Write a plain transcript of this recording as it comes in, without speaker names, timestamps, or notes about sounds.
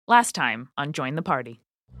Last time on Join the Party.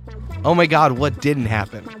 Oh my god, what didn't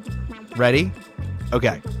happen? Ready?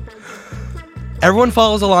 Okay. Everyone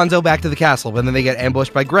follows Alonzo back to the castle, but then they get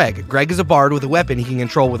ambushed by Greg. Greg is a bard with a weapon he can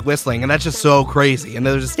control with whistling, and that's just so crazy. And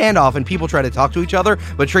there's a standoff, and people try to talk to each other,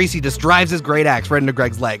 but Tracy just drives his great axe right into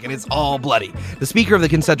Greg's leg, and it's all bloody. The speaker of the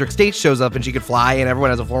concentric states shows up, and she can fly, and everyone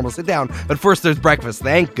has a formal sit-down. But first there's breakfast,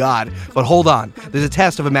 thank God. But hold on, there's a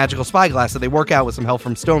test of a magical spyglass that they work out with some help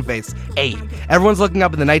from Stoneface. Everyone's looking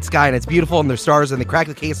up in the night sky, and it's beautiful, and there's stars, and they crack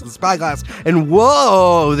the case of the spyglass, and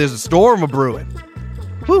whoa, there's a storm a-brewing.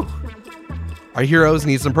 Whew. Our heroes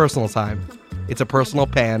need some personal time. It's a personal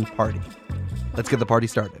pan party. Let's get the party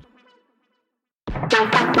started.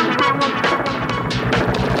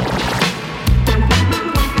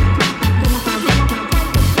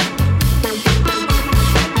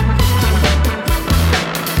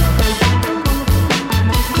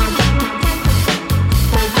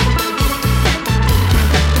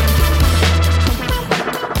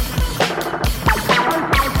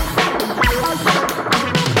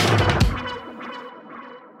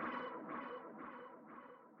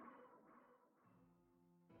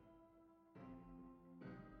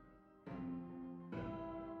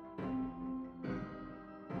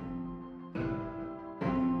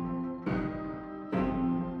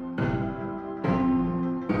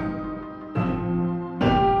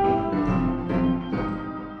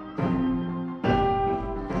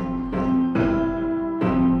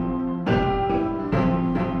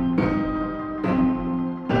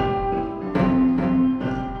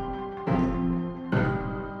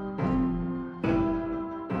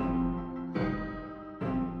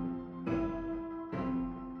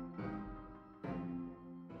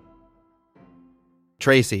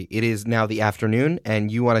 Tracy, it is now the afternoon,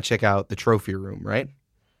 and you want to check out the trophy room, right?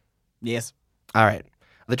 Yes. All right.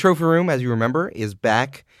 The trophy room, as you remember, is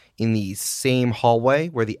back in the same hallway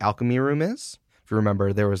where the alchemy room is. If you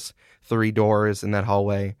remember, there was 3 doors in that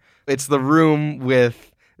hallway. It's the room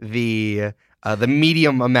with the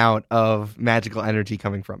medium amount of magical energy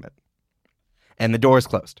coming from it. And the door is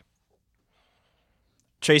closed.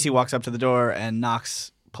 Tracy walks up to the door and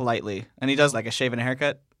knocks politely, and he does like a shave and a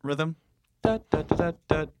haircut rhythm. Da, da, da,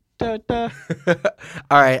 da, da, da.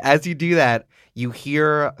 All right, as you do that, you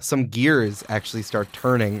hear some gears actually start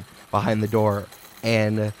turning behind the door,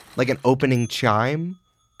 and like an opening chime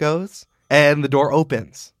goes, and the door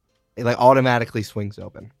opens. It like automatically swings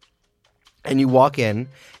open. And you walk in,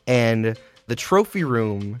 and the trophy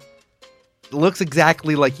room looks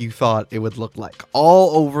exactly like you thought it would look like.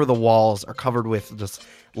 All over the walls are covered with just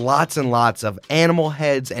lots and lots of animal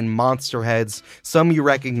heads and monster heads. Some you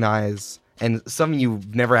recognize, and some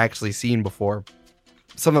you've never actually seen before.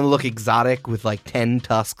 Some of them look exotic with like 10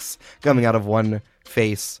 tusks coming out of one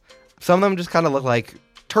face. Some of them just kind of look like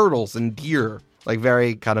turtles and deer, like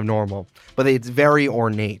very kind of normal. But it's very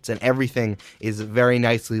ornate, and everything is very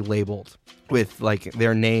nicely labeled with like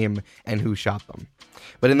their name and who shot them.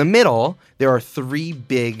 But in the middle, there are 3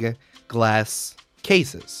 big glass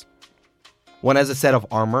cases. One has a set of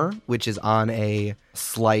armor, which is on a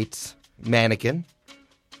slight mannequin.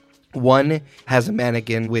 One has a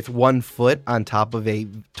mannequin with 1 foot on top of a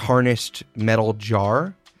tarnished metal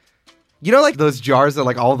jar. You know, like those jars that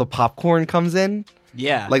like all the popcorn comes in?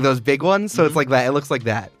 Yeah. Like those big ones? So It's like that. It looks like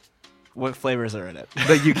that. What flavors are in it?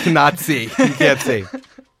 That you cannot see. You can't see.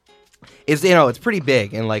 It's, you know, it's pretty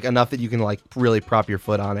big and like enough that you can like really prop your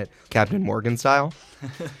foot on it, Captain Morgan style.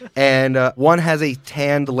 And one has a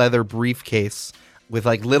tanned leather briefcase with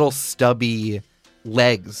like little stubby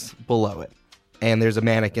legs below it. And there's a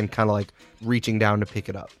mannequin kind of like reaching down to pick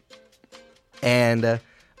it up. And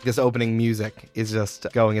this opening music is just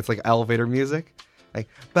going. It's like elevator music. Like,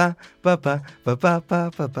 ba, ba, ba, ba, ba,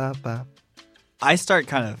 ba, ba, ba, ba. I start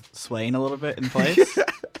kind of swaying a little bit in place.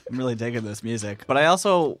 I'm really digging this music. But I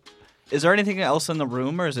also... Is there anything else in the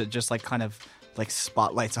room, or is it just like kind of like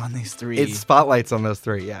spotlights on these 3? It's spotlights on those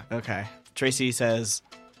 3, yeah. Okay. Tracy says,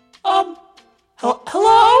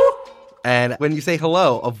 hello? And when you say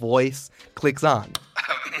hello, a voice clicks on.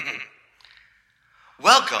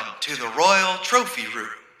 Welcome to the Royal Trophy Room,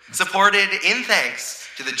 supported in thanks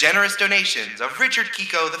to the generous donations of Richard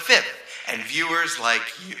Kiko V and viewers like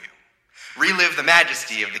you. Relive the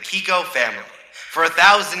majesty of the Kiko family. For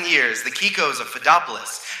 1,000 years, the Kikos of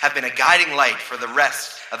Fidopolis have been a guiding light for the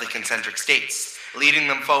rest of the concentric states, leading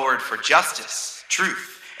them forward for justice,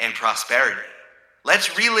 truth, and prosperity.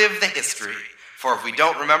 Let's relive the history, for if we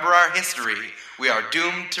don't remember our history, we are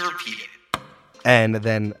doomed to repeat it. And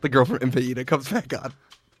then the girl from Impaida comes back on.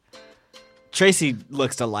 Tracy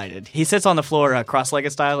looks delighted. He sits on the floor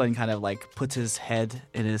cross-legged style and kind of like puts his head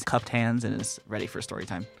in his cupped hands and is ready for story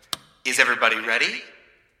time. Is everybody ready?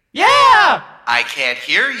 Yeah! I can't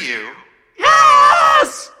hear you.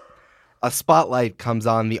 Yes! A spotlight comes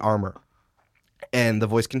on the armor, and the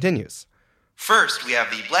voice continues. First, we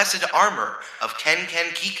have the blessed armor of Ken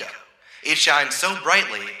Kiko. It shines so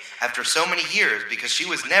brightly after so many years because she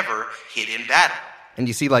was never hit in battle. And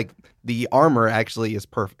you see, like, the armor actually is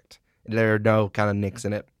perfect. There are no kind of nicks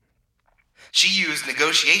in it. She used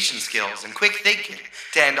negotiation skills and quick thinking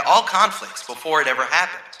to end all conflicts before it ever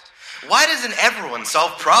happened. Why doesn't everyone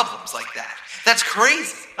solve problems like that? That's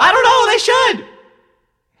crazy. I don't know, they should!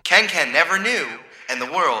 Ken never knew, and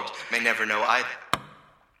the world may never know either.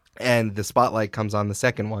 And the spotlight comes on the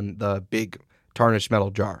second one, the big tarnished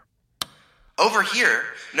metal jar. Over here,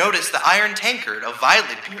 notice the iron tankard of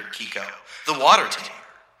Violet Beard Kiko, the water tamer.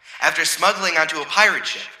 After smuggling onto a pirate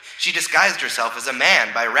ship, she disguised herself as a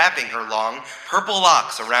man by wrapping her long, purple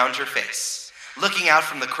locks around her face. Looking out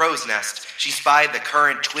from the crow's nest, she spied the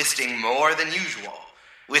current twisting more than usual.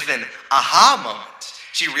 With an aha moment,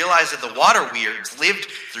 she realized that the water weirds lived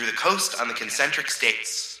through the coast on the concentric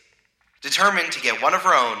states. Determined to get one of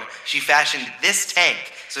her own, she fashioned this tank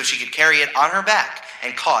so she could carry it on her back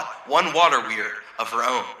and caught one water weird of her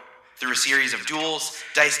own. Through a series of duels,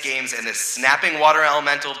 dice games, and this snapping water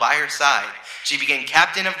elemental by her side, she became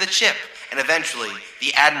captain of the ship and eventually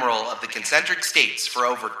the admiral of the concentric states for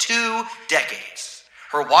over 2 decades.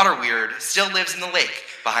 Her water weird still lives in the lake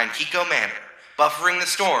behind Kiko Manor, buffering the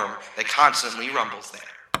storm that constantly rumbles there.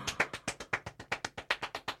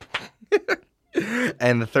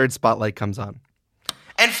 And the third spotlight comes on.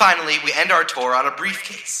 And finally, we end our tour on a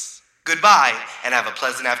briefcase. Goodbye, and have a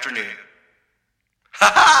pleasant afternoon.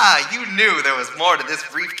 Ha ha! You knew there was more to this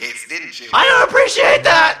briefcase, didn't you? I don't appreciate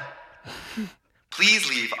that! Please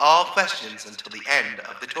leave all questions until the end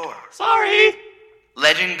of the tour. Sorry!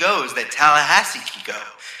 Legend goes that Tallahassee Kiko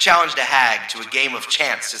challenged a hag to a game of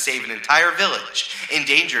chance to save an entire village,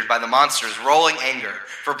 endangered by the monster's rolling anger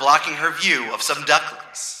for blocking her view of some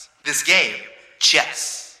ducklings. This game,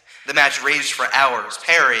 chess. The match raged for hours,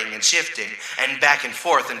 parrying and shifting, and back and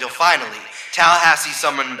forth until finally, Tallahassee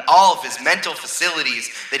summoned all of his mental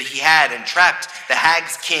facilities that he had and trapped the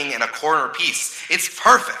hag's king in a corner piece. It's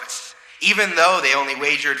perfect. Even though they only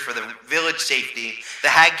wagered for the village safety, the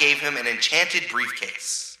hag gave him an enchanted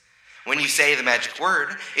briefcase. When you say the magic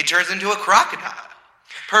word, it turns into a crocodile.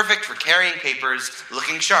 Perfect for carrying papers,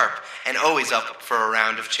 looking sharp, and always up for a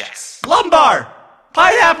round of chess. Lumbar!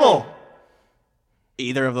 Pineapple!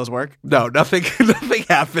 Either of those work? No, nothing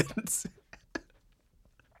happens.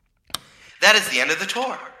 That is the end of the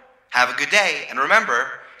tour. Have a good day, and remember,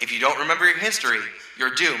 if you don't remember your history,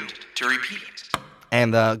 you're doomed to repeat it.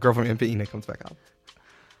 And the girl from Impina comes back up.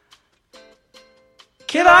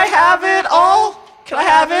 Can I have it all? Can I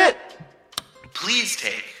have it? Please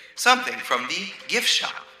take something from the gift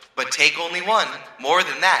shop, but take only one. More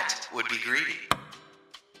than that would be greedy.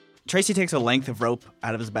 Tracy takes a length of rope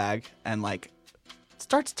out of his bag and,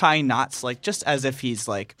 starts tying knots, just as if he's,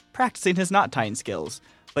 practicing his knot tying skills.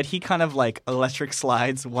 But he kind of, electric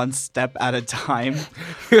slides one step at a time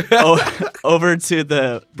over to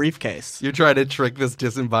the briefcase. You're trying to trick this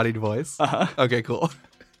disembodied voice? Uh-huh. Okay, cool.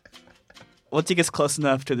 Once he gets close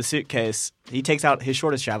enough to the suitcase, he takes out his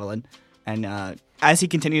shortest javelin, and as he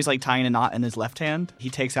continues tying a knot in his left hand, he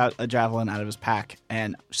takes out a javelin out of his pack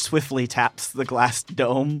and swiftly taps the glass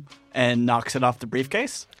dome and knocks it off the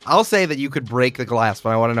briefcase. I'll say that you could break the glass,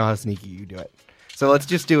 but I want to know how sneaky you do it. So let's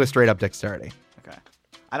just do a straight up dexterity. Okay.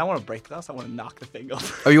 I don't want to break the glass. I want to knock the thing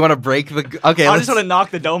over. Oh, you want to break the... Okay, I just want to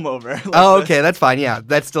knock the dome over. Okay, that's fine. Yeah,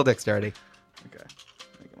 that's still dexterity. Okay.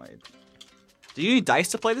 Do you need dice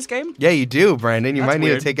to play this game? Yeah, you do, Brandon. You That's might need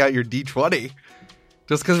weird. to take out your D20.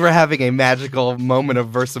 Just because we're having a magical moment of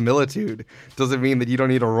verisimilitude doesn't mean that you don't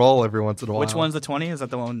need to roll every once in a while. Which one's the 20? Is that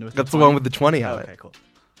the one with That's the the one with the 20 on Okay, it. cool.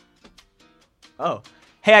 Oh.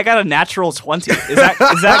 Hey, I got a natural 20. Is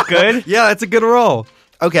that good? Yeah, that's a good roll.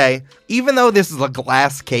 Okay, even though this is a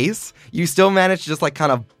glass case, you still manage to just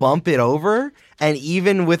kind of bump it over, and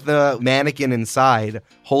even with the mannequin inside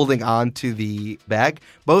holding on to the bag,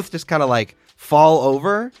 both just kind of fall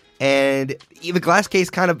over, and the glass case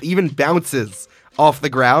kind of even bounces off the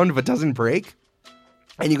ground but doesn't break.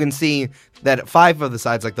 And you can see that 5 of the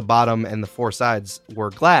sides, the bottom and the 4 sides,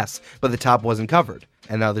 were glass, but the top wasn't covered.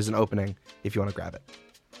 And now there's an opening if you want to grab it.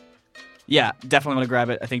 Yeah, definitely want to grab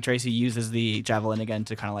it. I think Tracy uses the javelin again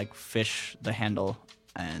to kind of fish the handle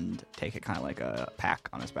and take it kind of like a pack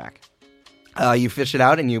on his back. You fish it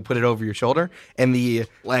out and you put it over your shoulder, and the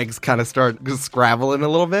legs kind of start scrabbling a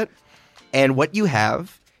little bit. And what you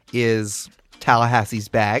have is Tallahassee's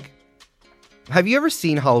bag. Have you ever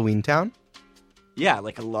seen Halloween Town? Yeah,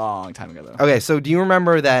 like a long time ago, though. Okay, so do you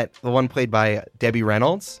remember that the one played by Debbie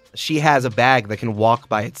Reynolds? She has a bag that can walk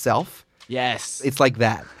by itself. Yes. It's like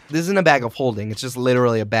that. This isn't a bag of holding. It's just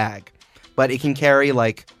literally a bag. But it can carry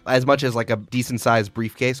like as much as like a decent sized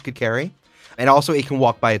briefcase could carry. And also it can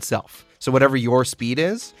walk by itself. So whatever your speed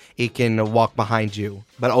is, it can walk behind you.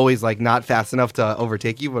 But always like not fast enough to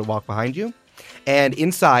overtake you, but walk behind you. And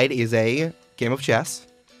inside is a game of chess.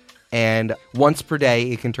 And once per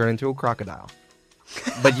day, it can turn into a crocodile.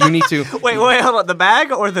 But you need to... Wait, hold on. The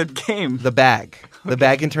bag or the game? The bag. The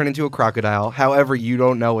bag can turn into a crocodile. However, you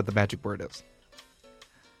don't know what the magic word is.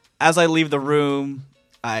 As I leave the room,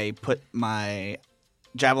 I put my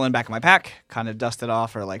javelin back in my pack, kind of dust it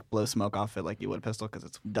off or like blow smoke off it like you would a pistol because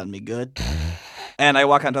it's done me good. And I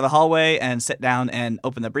walk out to the hallway and sit down and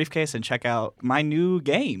open the briefcase and check out my new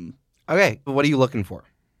game. Okay, what are you looking for?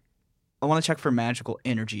 I want to check for magical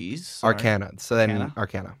energies. Sorry. Arcana. So then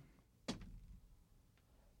Arcana.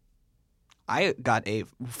 I got a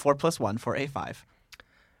 4+1 for a 5.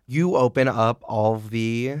 You open up all of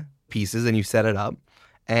the pieces and you set it up.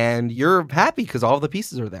 And you're happy because all of the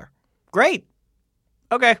pieces are there. Great.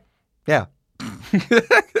 Okay. Yeah.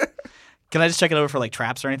 Can I just check it over for like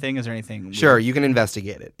traps or anything? Is there anything weird? Sure, you can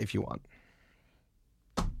investigate it if you want.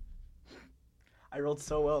 I rolled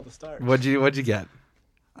so well at the start. What'd you get?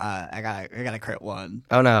 I got a crit 1.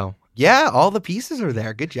 Oh no. Yeah, all the pieces are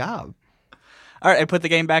there. Good job. All right, I put the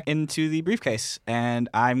game back into the briefcase, and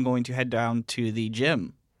I'm going to head down to the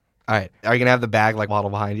gym. All right. Are you going to have the bag like waddle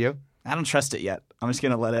behind you? I don't trust it yet. I'm just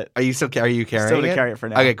going to let it. Are you carrying Still it? to carry it for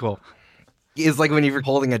now. Okay, cool. It's like when you're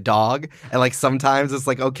holding a dog, and like sometimes it's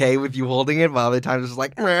like okay with you holding it, but other times it's just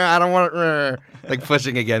like, I don't want it, like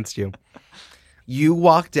pushing against you. You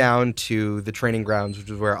walk down to the training grounds, which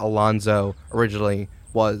is where Alonzo originally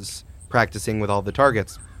was practicing with all the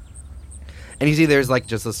targets. And you see there's like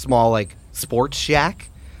just a small like sports shack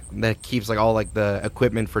that keeps like all like the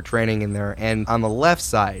equipment for training in there. And on the left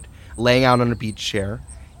side, laying out on a beach chair,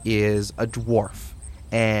 is a dwarf.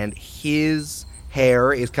 And his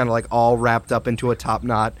hair is kind of like all wrapped up into a top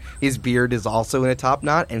knot. His beard is also in a top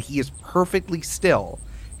knot. And he is perfectly still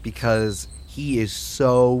because he is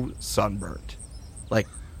so sunburnt. Like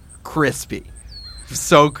crispy.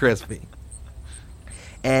 So crispy.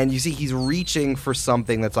 And you see he's reaching for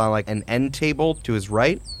something that's on like an end table to his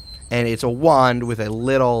right. And it's a wand with a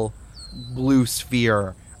little blue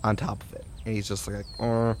sphere on top of it. And he's just like,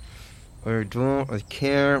 I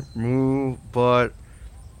can't move, but...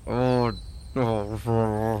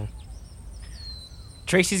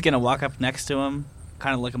 Tracy's going to walk up next to him,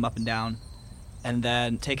 kind of look him up and down, and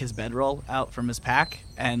then take his bedroll out from his pack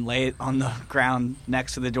and lay it on the ground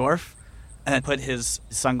next to the dwarf, and then put his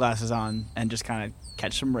sunglasses on and just kind of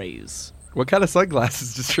catch some rays. What kind of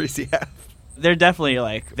sunglasses does Tracy have? They're definitely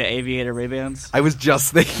like the aviator Ray-Bans. I was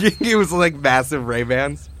just thinking it was like massive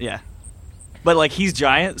Ray-Bans. Yeah. But like he's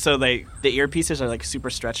giant, so the earpieces are like super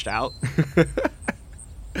stretched out.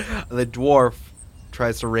 The dwarf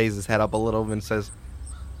tries to raise his head up a little and says,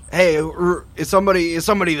 "Hey, is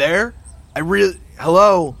somebody there?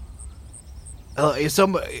 Hello? Is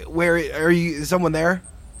where are you? Is someone there?"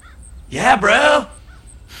 Yeah, bro.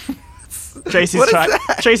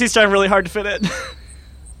 Tracy's trying really hard to fit in.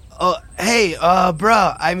 Hey,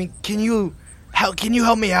 bruh. I mean, can you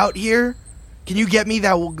help me out here? Can you get me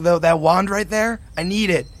that wand right there? I need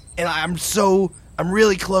it, and I'm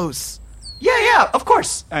really close. Yeah, of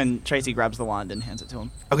course. And Tracy grabs the wand and hands it to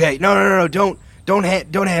him. Okay, no, don't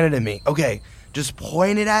hand it to me. Okay, just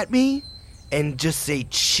point it at me, and just say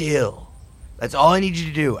chill. That's all I need you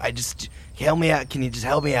to do. Help me out. Can you just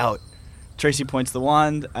help me out? Tracy points the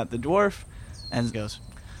wand at the dwarf, and goes,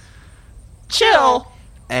 chill.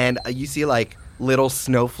 And you see like little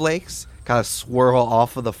snowflakes kind of swirl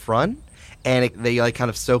off of the front, and they like kind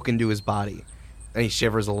of soak into his body. And he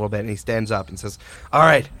shivers a little bit, and he stands up and says, "All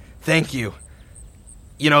right, thank you.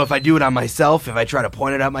 You know, if I do it on myself, if I try to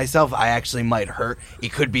point it at myself, I actually might hurt.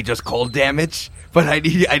 It could be just cold damage, but I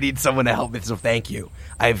need someone to help me, so thank you.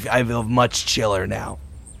 I feel much chiller now."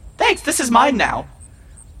 Thanks, this is mine now.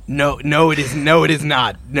 No, it is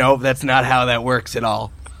not. No, that's not how that works at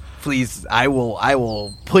all. Please, I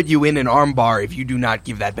will put you in an armbar if you do not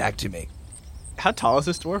give that back to me. How tall is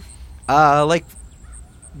this dwarf? Like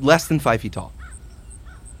less than 5 feet tall.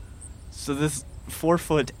 So this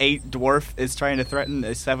 4'8" dwarf is trying to threaten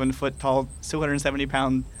a 7 foot tall,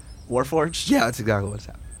 270-pound warforged? Yeah, that's exactly what's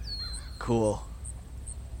happening. Cool.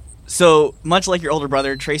 So, much like your older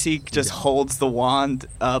brother, Tracy just holds the wand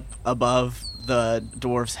up above the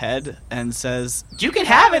dwarf's head and says, "You can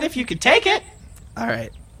have it if you can take it." All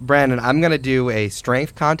right. Brandon, I'm going to do a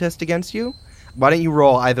strength contest against you. Why don't you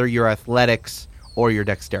roll either your athletics or your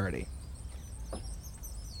dexterity.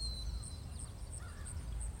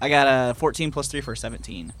 I got a 14 plus 3 for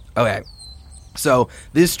 17. Okay. So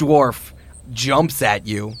this dwarf jumps at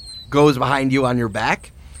you, goes behind you on your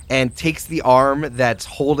back, and takes the arm that's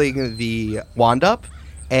holding the wand up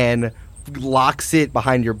and locks it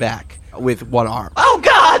behind your back with one arm. Oh,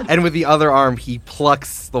 God! And with the other arm, he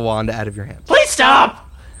plucks the wand out of your hand. Please stop!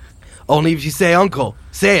 Only if you say uncle.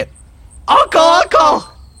 Say it. Uncle!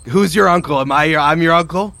 Who's your uncle? I'm your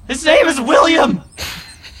uncle? His name is William!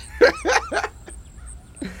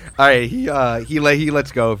 All right, he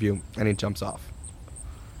lets go of you, and he jumps off.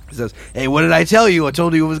 He says, hey, what did I tell you? I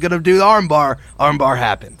told you I was going to do the armbar. Armbar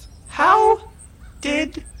happened. How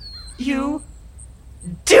did you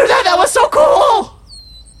do that? That was so cool!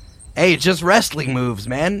 Hey, it's just wrestling moves,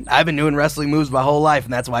 man. I've been doing wrestling moves my whole life,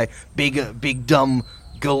 and that's why big dumb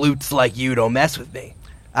galoots like you don't mess with me.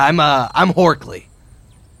 I'm Horkley.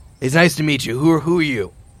 It's nice to meet you. Who are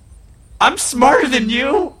you? I'm smarter than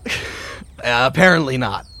you! Apparently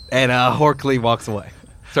not. And Horkley walks away.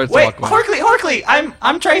 Starts Wait, to walk away. Horkley!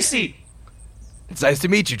 I'm Tracy! It's nice to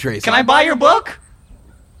meet you, Tracy. Can I buy your book?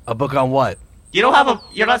 A book on what? You're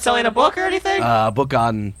not selling a book or anything? A book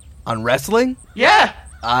on wrestling? Yeah!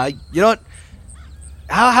 You know what?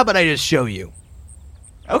 How about I just show you?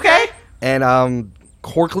 Okay. And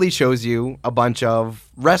Horkley shows you a bunch of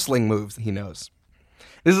wrestling moves he knows.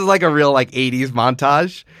 This is like a real 80s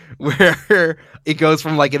montage where it goes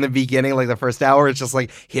from in the beginning, the first hour, it's just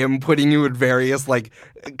him putting you in various he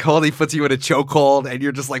puts you in a chokehold and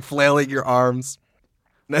you're just flailing your arms.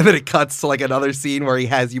 And then it cuts to another scene where he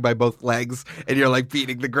has you by both legs and you're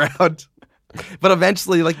beating the ground. But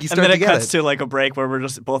eventually you start to get it. And then it cuts to a break where we're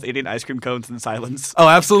just both eating ice cream cones in silence. Oh,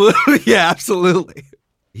 absolutely. Yeah, absolutely.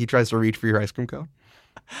 He tries to reach for your ice cream cone.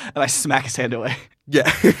 And I smack his hand away. Yeah,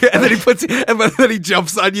 and then he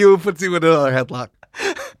jumps on you and puts you in another headlock.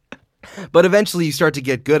 But eventually you start to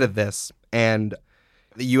get good at this, and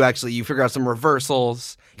you figure out some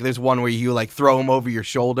reversals. There's one where you throw him over your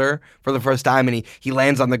shoulder for the first time, and he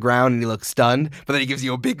lands on the ground and he looks stunned, but then he gives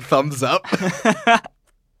you a big thumbs up.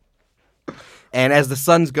 And as the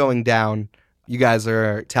sun's going down, you guys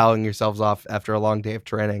are toweling yourselves off after a long day of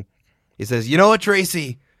training. He says, you know what,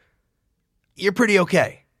 Tracy? You're pretty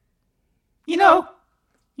okay.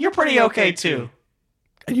 You're pretty okay too.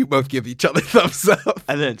 And you both give each other thumbs up.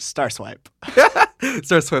 And then star swipe.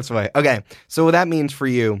 Star swipes away. Okay, so what that means for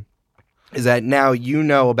you is that now you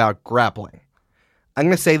know about grappling. I'm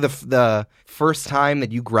going to say the first time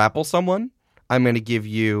that you grapple someone, I'm going to give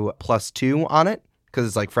you +2 on it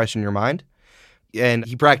because it's fresh in your mind. And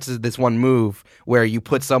he practices this one move where you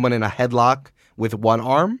put someone in a headlock with one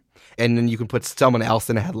arm, and then you can put someone else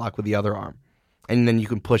in a headlock with the other arm. And then you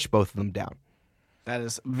can push both of them down. That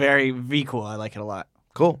is very cool. I like it a lot.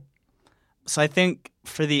 Cool. So I think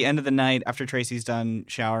for the end of the night, after Tracy's done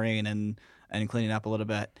showering and cleaning up a little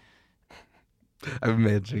bit. I'm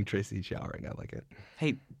imagining Tracy showering. I like it.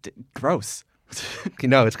 Hey, gross.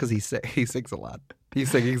 No, it's because he sings a lot.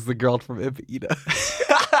 He's singing the girl from Ida.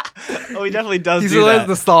 Oh, he definitely does. He do still that. has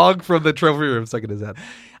the song from the trophy room stuck in his head.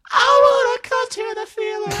 I wanna cut to the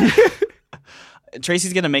feeling.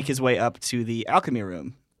 Tracy's gonna make his way up to the alchemy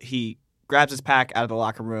room. He grabs his pack out of the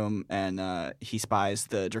locker room and he spies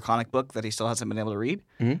the Draconic book that he still hasn't been able to read.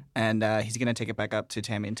 Mm-hmm. And he's gonna take it back up to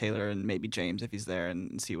Tammy and Taylor and maybe James if he's there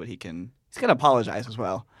and see what he can. He's gonna apologize as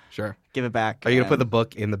well. Sure. Give it back. Are you gonna put the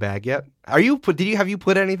book in the bag yet? Have you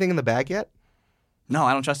put anything in the bag yet? No,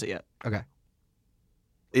 I don't trust it yet. Okay.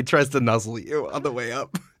 It tries to nuzzle you on the way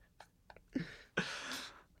up.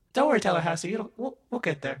 Don't worry, Tallahassee. We'll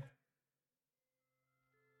get there.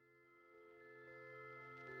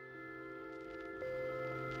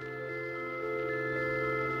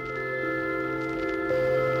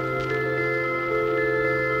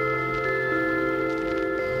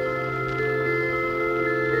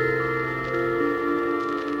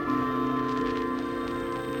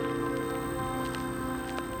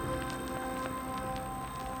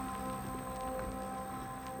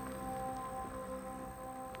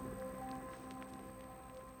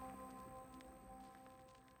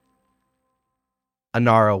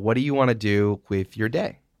 Anara, what do you want to do with your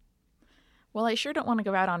day? Well, I sure don't want to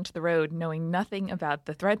go out onto the road knowing nothing about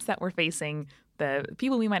the threats that we're facing, the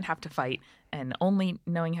people we might have to fight, and only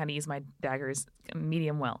knowing how to use my daggers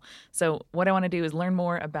medium well. So what I want to do is learn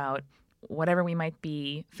more about whatever we might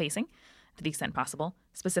be facing to the extent possible,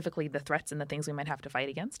 specifically the threats and the things we might have to fight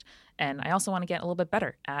against. And I also want to get a little bit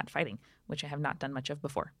better at fighting, which I have not done much of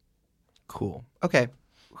before. Cool. Okay.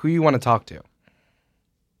 Who you want to talk to?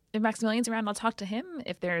 If Maximilian's around, I'll talk to him.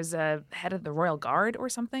 If there's a head of the Royal Guard or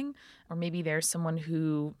something, or maybe there's someone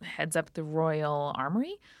who heads up the Royal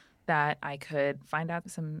Armory that I could find out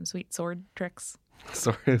some sweet sword tricks.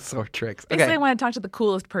 Sword tricks. Okay. Basically, I want to talk to the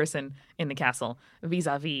coolest person in the castle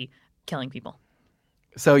vis-a-vis killing people.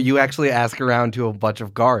 So you actually ask around to a bunch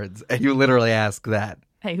of guards, and you literally ask that.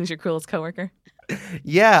 Hey, who's your coolest coworker?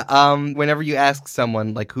 Yeah. Whenever you ask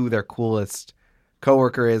someone like who their coolest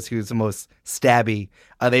coworker is, who's the most stabby,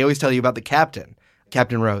 they always tell you about the captain,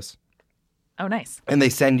 Captain Rose. Oh, nice. And they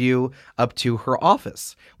send you up to her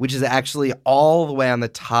office, which is actually all the way on the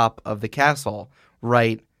top of the castle,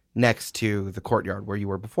 right next to the courtyard where you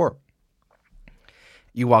were before.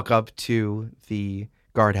 You walk up to the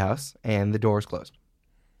guardhouse, and the door is closed.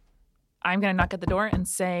 I'm going to knock at the door and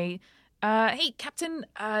say, hey, Captain,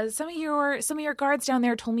 some of your guards down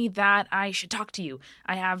there told me that I should talk to you.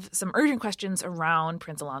 I have some urgent questions around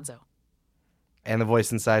Prince Alonso. And the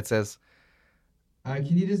voice inside says, can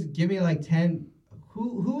you just give me like 10?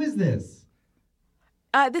 Who is this?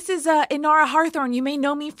 This is Inara Harthorn. You may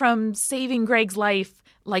know me from saving Greg's life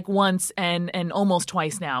like once and almost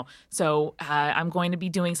twice now. So I'm going to be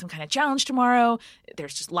doing some kind of challenge tomorrow.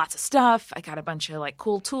 There's just lots of stuff. I got a bunch of like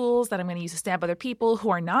cool tools that I'm going to use to stab other people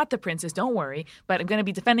who are not the prince's, don't worry. But I'm going to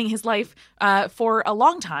be defending his life for a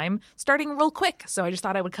long time, starting real quick. So I just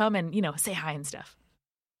thought I would come and, say hi and stuff.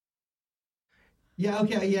 Yeah,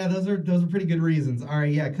 okay, yeah, those are pretty good reasons. All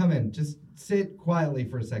right, yeah, come in. Just sit quietly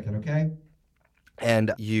for a second, okay?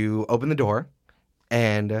 And you open the door,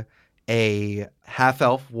 and a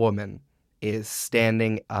half-elf woman is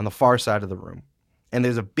standing on the far side of the room. And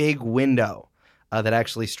there's a big window that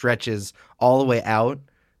actually stretches all the way out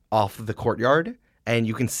off of the courtyard, and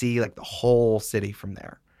you can see like the whole city from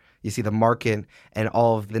there. You see the market and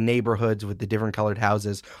all of the neighborhoods with the different colored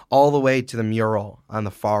houses, all the way to the mural on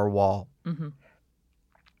the far wall. Mm-hmm.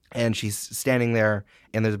 And she's standing there,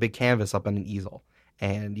 and there's a big canvas up on an easel,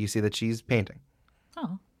 and you see that she's painting.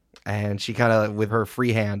 Oh. And she kind of, with her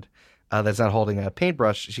free hand that's not holding a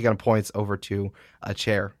paintbrush, she kind of points over to a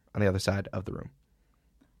chair on the other side of the room.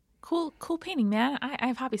 Cool painting, man. I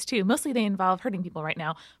have hobbies too. Mostly they involve hurting people right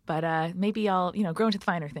now, but maybe I'll, grow into the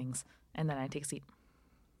finer things. And then I take a seat.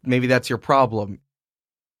 Maybe that's your problem.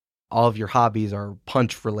 All of your hobbies are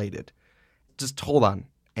punch related. Just hold on.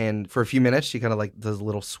 And for a few minutes, she kind of like does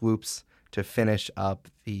little swoops to finish up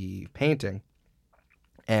the painting.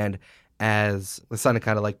 And as the sun is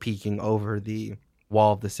kind of like peeking over the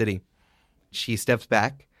wall of the city, she steps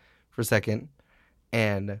back for a second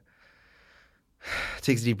and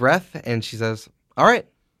takes a deep breath, and she says, all right,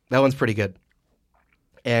 that one's pretty good.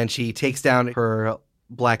 And she takes down her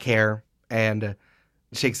black hair and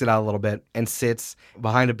shakes it out a little bit and sits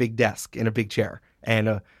behind a big desk in a big chair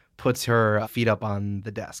and puts her feet up on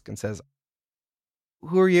the desk and says,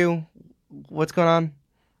 who are you? What's going on?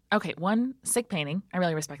 Okay, 1, sick painting. I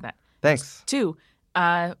really respect that. Thanks. 2,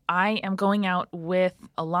 I am going out with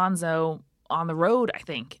Alonso on the road, I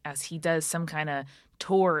think, as he does some kind of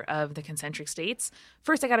tour of the concentric states.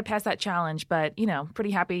 First, I got to pass that challenge, but,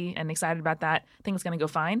 pretty happy and excited about that. I think it's going to go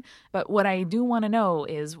fine. But what I do want to know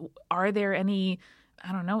is, are there any,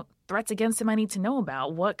 threats against him I need to know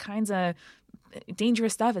about? What kinds of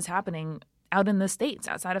dangerous stuff is happening out in the States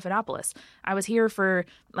outside of Fidopolis? I was here for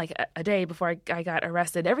like a day before I got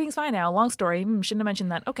arrested. Everything's fine now. Long story. Shouldn't have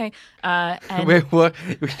mentioned that. Okay. And Wait, what?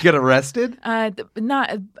 You get arrested?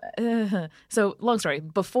 So long story.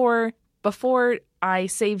 Before I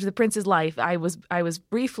saved the prince's life, I was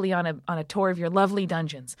briefly on a tour of your lovely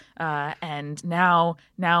dungeons, and now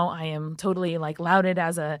I am totally like lauded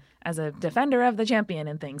as a defender of the champion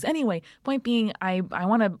and things. Anyway, point being, I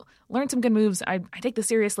want to learn some good moves. I take this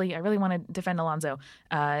seriously. I really want to defend Alonso,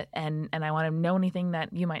 and I want to know anything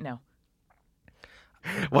that you might know.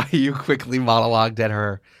 While you quickly monologued at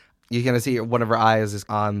her, you kind of see one of her eyes is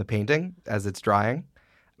on the painting as it's drying,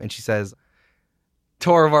 and she says,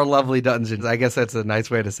 tour of our lovely dungeons. I guess that's a nice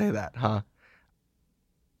way to say that, huh?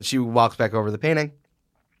 She walks back over the painting,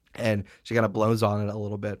 and she kind of blows on it a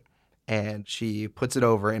little bit, and she puts it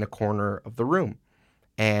over in a corner of the room.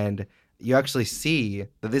 And you actually see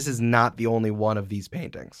that this is not the only one of these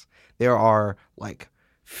paintings. There are like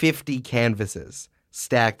 50 canvases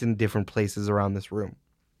stacked in different places around this room.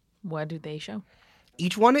 What do they show?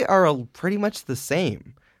 Each one are pretty much the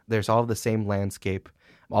same. There's all of the same landscape,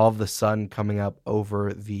 all of the sun coming up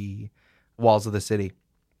over the walls of the city.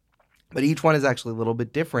 But each one is actually a little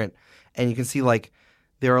bit different. And you can see like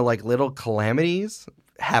there are like little calamities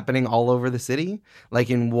happening all over the city. Like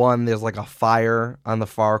in one, there's like a fire on the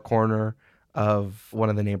far corner of one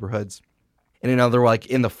of the neighborhoods. In another, like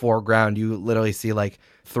in the foreground, you literally see like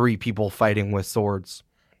 3 people fighting with swords.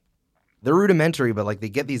 They're rudimentary, but like they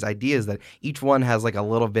get these ideas that each one has like a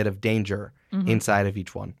little bit of danger inside of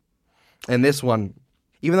each one. And this one,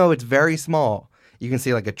 even though it's very small, you can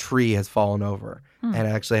see like a tree has fallen over and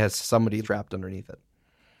it actually has somebody trapped underneath it.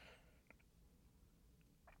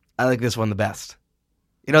 I like this one the best.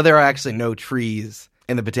 You know, there are actually no trees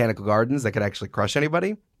in the botanical gardens that could actually crush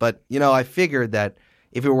anybody. But, you know, I figured that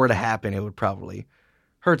if it were to happen, it would probably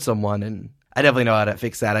hurt someone. And I definitely know how to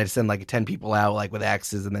fix that. I'd send like 10 people out like with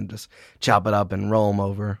axes and then just chop it up and roll them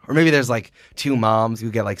over. Or maybe there's like 2 moms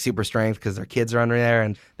who get like super strength because their kids are under there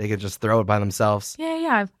and they could just throw it by themselves.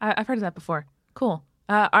 Yeah. I've heard of that before. Cool.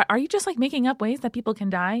 Are you just like making up ways that people can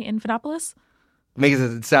die in Fidopolis? It makes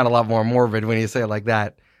it sound a lot more morbid when you say it like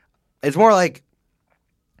that. It's more like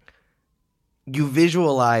you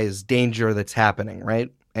visualize danger that's happening,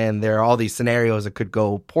 right? And there are all these scenarios that could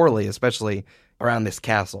go poorly, especially around this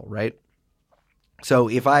castle, right? So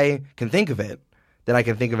if I can think of it, then I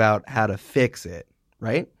can think about how to fix it,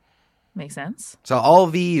 right? Makes sense. So all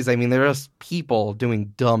of these, I mean, they're just people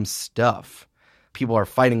doing dumb stuff. People are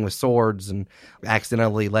fighting with swords and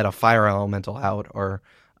accidentally let a fire elemental out or,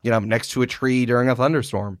 you know, next to a tree during a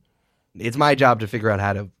thunderstorm. It's my job to figure out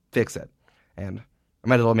how to fix it. And I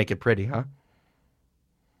might as well make it pretty, huh?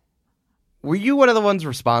 Were you one of the ones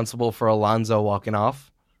responsible for Alonzo walking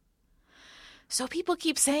off? So people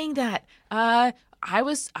keep saying that. I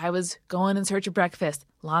was going in search of breakfast.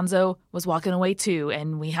 Lonzo was walking away too,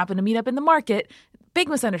 and we happened to meet up in the market. Big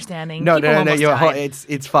misunderstanding. No. Died.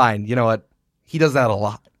 It's fine. You know what? He does that a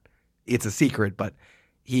lot. It's a secret, but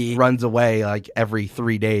he runs away like every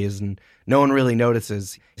 3 days, and no one really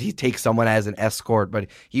notices. He takes someone as an escort, but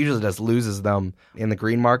he usually just loses them in the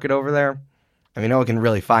green market over there. I mean, no one can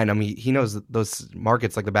really find him. He knows those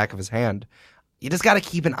markets like the back of his hand. You just got to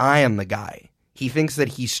keep an eye on the guy. He thinks that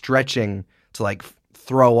he's stretching to like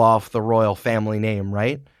throw off the royal family name,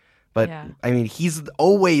 right? But yeah. I mean, he's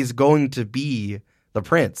always going to be the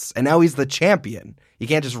prince, and now he's the champion. You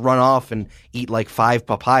can't just run off and eat like 5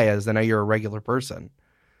 papayas and now you're a regular person.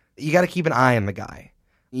 You got to keep an eye on the guy.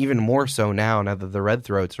 Even more so now that the Red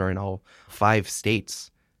Throats are in all 5 states.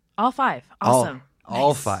 All 5. Awesome.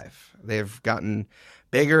 All 5. They've gotten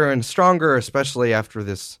bigger and stronger, especially after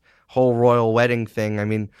this whole royal wedding thing. I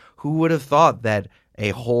mean, who would have thought that a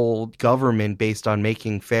whole government based on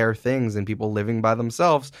making fair things and people living by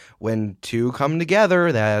themselves, when 2 come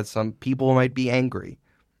together, that some people might be angry.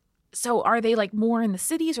 So are they like more in the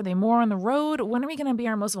cities? Are they more on the road? When are we going to be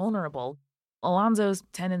our most vulnerable? Alonzo's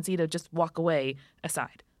tendency to just walk away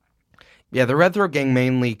aside. Yeah, the Red Throat Gang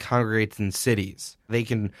mainly congregates in cities. They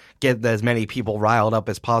can get as many people riled up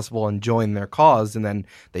as possible and join their cause, and then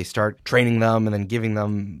they start training them and then giving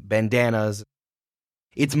them bandanas.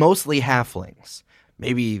 It's mostly halflings.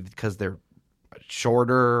 Maybe because they're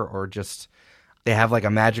shorter or just they have like a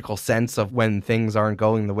magical sense of when things aren't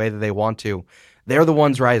going the way that they want to. They're the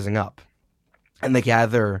ones rising up. And they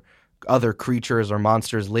gather other creatures or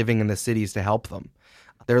monsters living in the cities to help them.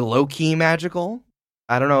 They're low-key magical.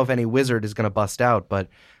 I don't know if any wizard is going to bust out, but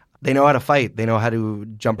they know how to fight. They know how to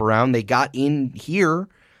jump around. They got in here,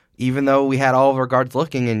 even though we had all of our guards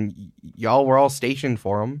looking, and y'all were all stationed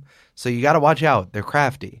for them. So you got to watch out. They're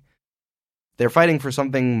crafty. They're fighting for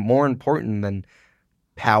something more important than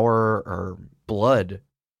power or blood.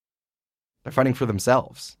 They're fighting for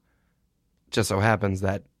themselves. Just so happens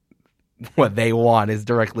that what they want is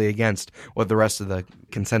directly against what the rest of the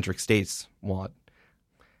concentric states want.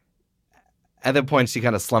 At that point, she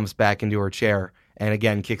kind of slumps back into her chair and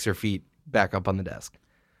again kicks her feet back up on the desk.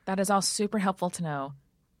 That is all super helpful to know.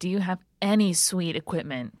 Do you have any sweet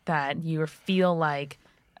equipment that you feel like,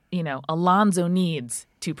 you know, Alonzo needs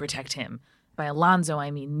to protect him? By Alonzo,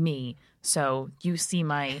 I mean me. So you see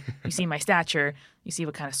my stature. You see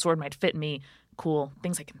what kind of sword might fit me. Cool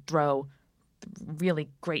things I can throw. Really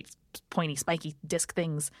great pointy spiky disc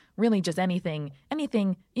things. Really just anything,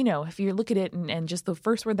 you know, if you look at it and just the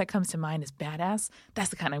first word that comes to mind is badass, that's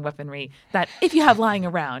the kind of weaponry that if you have lying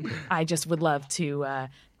around, I just would love to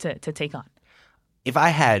take on. If I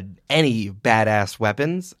had any badass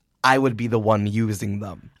weapons, I would be the one using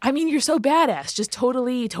them. I mean, you're so badass. Just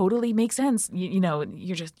totally makes sense. You know,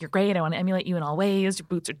 you're great. I want to emulate you in all ways. Your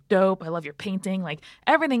boots are dope. I love your painting. Like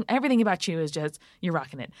everything about you is just, you're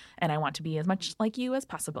rocking it. And I want to be as much like you as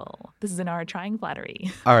possible. This is an art trying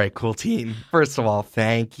flattery. All right, cool team. First of all,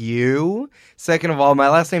 thank you. Second of all, my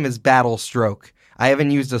last name is Battlestroke. I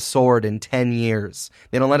haven't used a sword in 10 years.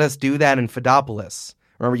 They don't let us do that in Fidopolis.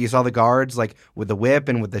 Remember you saw the guards like with the whip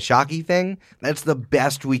and with the shocky thing? That's the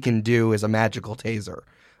best we can do as a magical taser.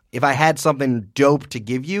 If I had something dope to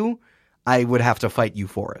give you, I would have to fight you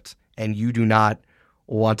for it. And you do not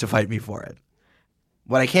want to fight me for it.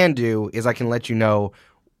 What I can do is I can let you know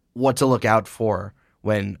what to look out for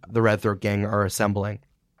when the Red Throat Gang are assembling.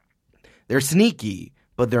 They're sneaky,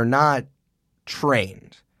 but they're not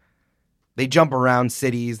trained. They jump around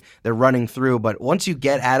cities, they're running through, but once you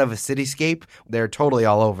get out of a cityscape, they're totally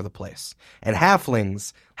all over the place. And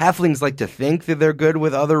halflings like to think that they're good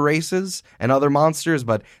with other races and other monsters,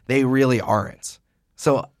 but they really aren't.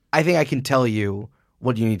 So I think I can tell you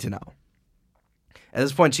what you need to know. At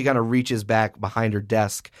this point, she kind of reaches back behind her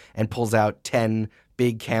desk and pulls out 10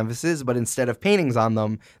 big canvases, but instead of paintings on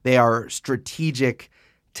them, they are strategic,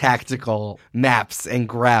 tactical maps and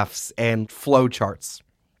graphs and flow charts.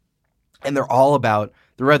 And they're all about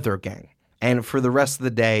the Red Throat Gang. And for the rest of the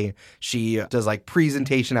day, she does like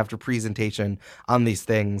presentation after presentation on these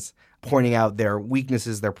things, pointing out their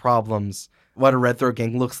weaknesses, their problems, what a Red Throat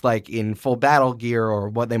Gang looks like in full battle gear or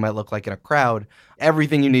what they might look like in a crowd.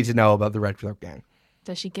 Everything you need to know about the Red Throat Gang.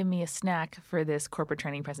 Does she give me a snack for this corporate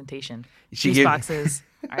training presentation? She These boxes,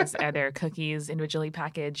 are there cookies individually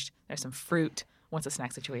packaged? There's some fruit. What's a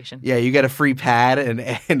snack situation? Yeah, you get a free pad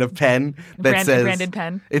and a pen that says branded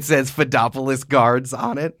pen. It says Fidopolis Guards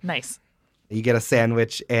on it. Nice. You get a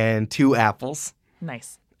sandwich and 2 apples.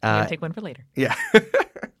 Nice. I'm going to take one for later. Yeah.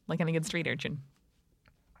 Like any good street urchin.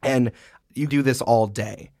 And you do this all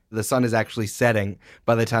day. The sun is actually setting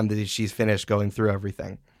by the time that she's finished going through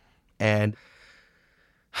everything. And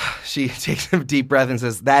she takes a deep breath and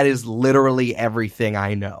says, that is literally everything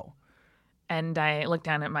I know. And I look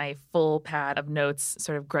down at my full pad of notes,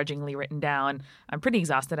 sort of grudgingly written down. I'm pretty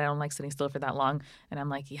exhausted. I don't like sitting still for that long. And I'm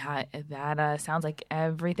like, yeah, that sounds like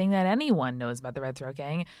everything that anyone knows about the Red Throat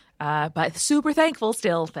Gang. But super thankful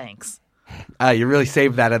still. Thanks. You really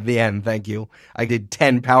saved that at the end. Thank you. I did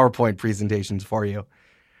 10 PowerPoint presentations for you.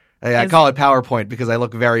 I call it PowerPoint because I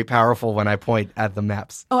look very powerful when I point at the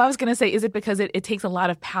maps. Oh, I was going to say, is it because it takes a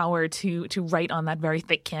lot of power to write on that very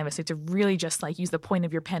thick canvas? So to really just like use the point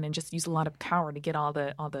of your pen and just use a lot of power to get all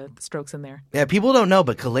the strokes in there. Yeah, people don't know,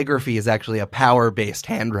 but calligraphy is actually a power-based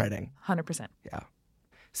handwriting. 100%. Yeah.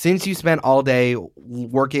 Since you spent all day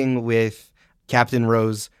working with Captain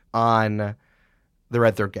Rose on the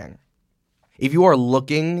Red Throat Gang, if you are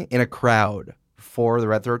looking in a crowd for the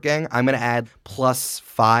Red Throat Gang, I'm going to add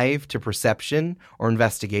 +5 to perception or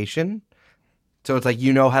investigation. So it's like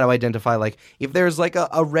you know how to identify like if there's like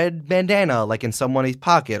a red bandana like in someone's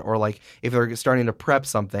pocket or like if they're starting to prep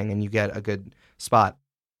something and you get a good spot.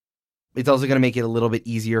 It's also going to make it a little bit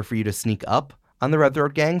easier for you to sneak up on the Red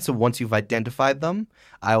Throat Gang. So once you've identified them,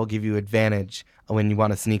 I will give you advantage when you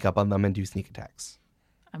want to sneak up on them and do sneak attacks.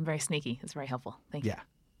 I'm very sneaky. It's very helpful. Thank you. Yeah.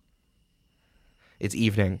 It's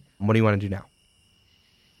evening. What do you want to do now?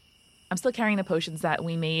 I'm still carrying the potions that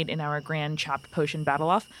we made in our grand chopped potion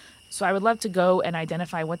battle-off. So I would love to go and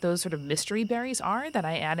identify what those sort of mystery berries are that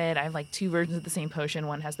I added. I have like 2 versions of the same potion.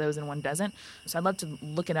 One has those and one doesn't. So I'd love to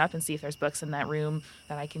look it up and see if there's books in that room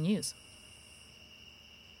that I can use.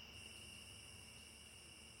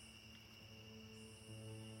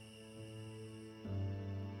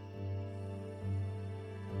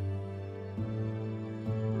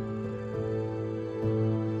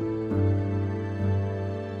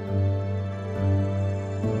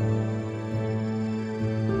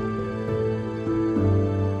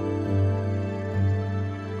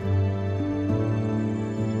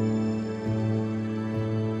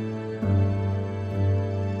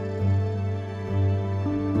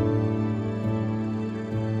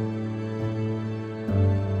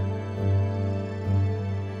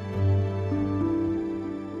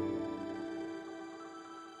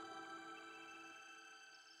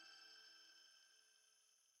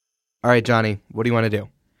 All right, Johnny, what do you want to do?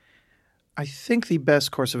 I think the best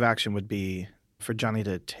course of action would be for Johnny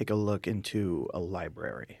to take a look into a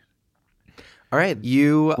library. All right,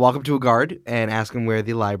 you walk up to a guard and ask him where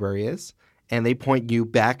the library is, and they point you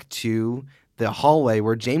back to the hallway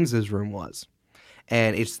where James's room was.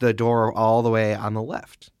 And it's the door all the way on the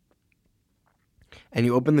left. And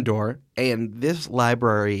you open the door, and this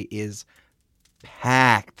library is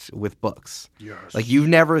packed with books. Yes. Like you've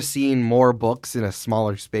never seen more books in a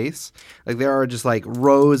smaller space. Like there are just like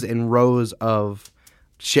rows and rows of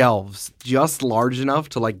shelves just large enough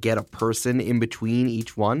to like get a person in between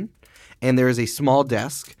each one. And there is a small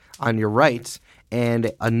desk on your right,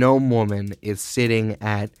 and a gnome woman is sitting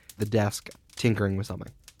at the desk tinkering with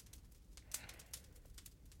something.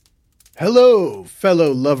 Hello,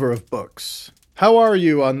 fellow lover of books. How are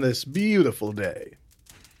you on this beautiful day?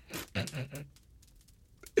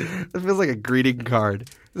 That feels like a greeting card.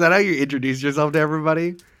 Is that how you introduce yourself to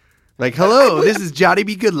everybody? Like, hello, this is Johnny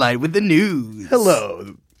B. Goodlight with the news.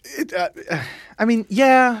 Hello. I mean,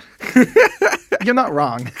 yeah. You're not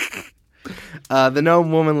wrong. The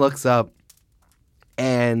gnome woman looks up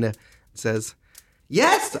and says,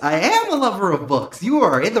 "Yes, I am a lover of books. You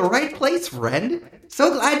are in the right place, friend.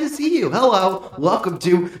 So glad to see you. Hello, welcome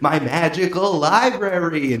to my magical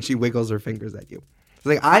library." And she wiggles her fingers at you. It's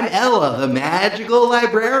like, "I'm Ella, the magical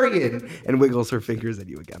librarian," and wiggles her fingers at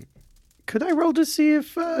you again. Could I roll to see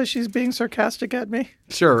if she's being sarcastic at me?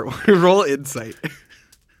 Sure, roll insight.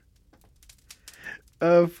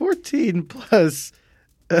 14 plus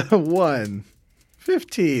 1.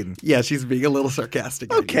 15. Yeah, she's being a little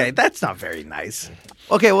sarcastic. Okay, that's not very nice.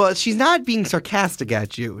 Okay, well, she's not being sarcastic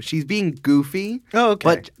at you. She's being goofy. Oh, okay.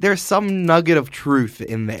 But there's some nugget of truth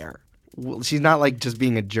in there. Well, she's not like just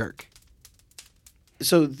being a jerk.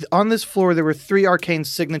 So on this floor, there were 3 arcane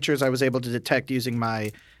signatures I was able to detect using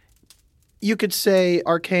my, you could say,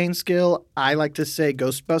 arcane skill. I like to say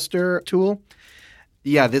Ghostbuster tool.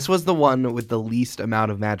 Yeah, this was the one with the least amount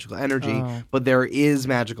of magical energy, but there is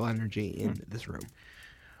magical energy in this room.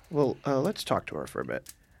 Well, let's talk to her for a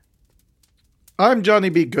bit. I'm Johnny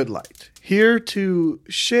B. Goodlight, here to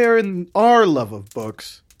share in our love of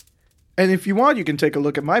books. And if you want, you can take a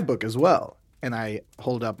look at my book as well. And I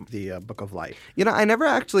hold up the Book of Light. You know, I never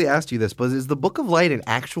actually asked you this, but is the Book of Light an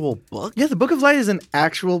actual book? Yeah, the Book of Light is an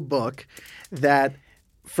actual book that,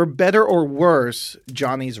 for better or worse,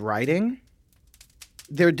 Johnny's writing.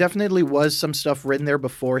 There definitely was some stuff written there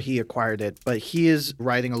before he acquired it, but he is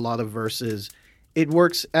writing a lot of verses. It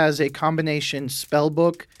works as a combination spell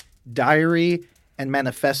book, diary, and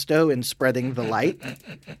manifesto in spreading the light.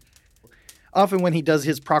 Often when he does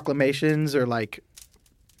his proclamations or like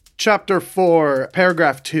chapter 4,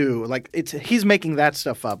 paragraph 2, like he's making that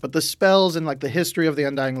stuff up. But the spells and like the history of the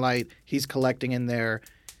Undying Light, he's collecting in there.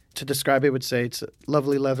 To describe it, would say it's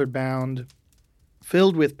lovely leather bound,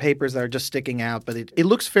 filled with papers that are just sticking out, but it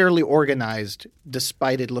looks fairly organized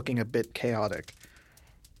despite it looking a bit chaotic.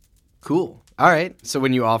 Cool. All right. So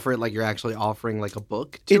when you offer it, like you're actually offering like a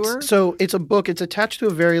book to her? So it's a book. It's attached to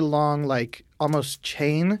a very long, like almost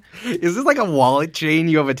chain. Is this like a wallet chain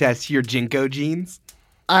you have attached to your Jinko jeans?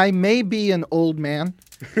 I may be an old man,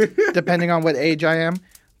 depending on what age I am,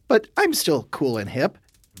 but I'm still cool and hip.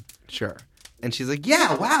 Sure. And she's like,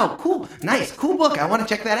 "Yeah, wow, cool, nice, cool book. I want to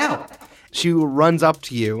check that out." She runs up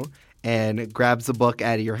to you and grabs the book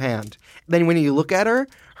out of your hand. Then when you look at her,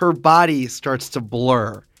 her body starts to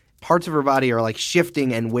blur. Parts of her body are like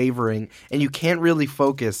shifting and wavering, and you can't really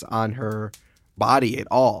focus on her body at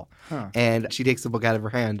all. Huh. And she takes the book out of her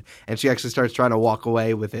hand, and she actually starts trying to walk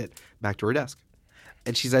away with it back to her desk.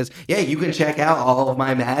 And she says, "Yeah, you can check out all of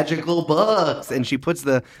my magical books." And she puts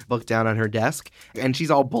the book down on her desk, and she's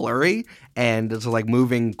all blurry and it's like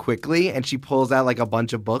moving quickly. And she pulls out like a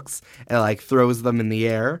bunch of books and like throws them in the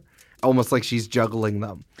air, almost like she's juggling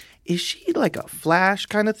them. Is she like a Flash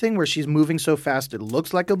kind of thing where she's moving so fast it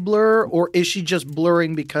looks like a blur? Or is she just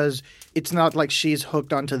blurring because it's not like she's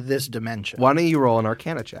hooked onto this dimension? Why don't you roll an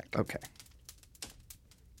Arcana check? Okay.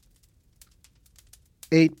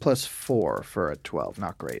 8 plus 4 for a 12.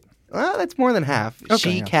 Not great. Well, that's more than half. Okay,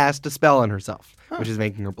 She yeah. cast a spell on herself, which is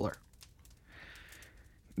making her blur.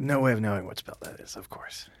 No way of knowing what spell that is, of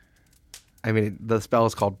course. I mean, the spell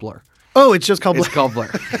is called Blur. Oh, it's just called It's called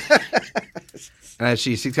Blur. And as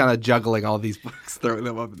she's kind of juggling all these books, throwing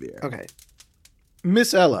them up in the air. Okay.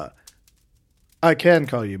 Miss Ella. I can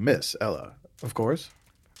call you Miss Ella, of course.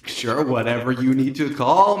 Sure, whatever you need to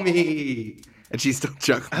call me. And she's still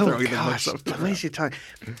juggling, throwing the books up. the way she talks.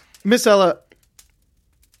 Miss Ella,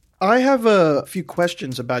 I have a few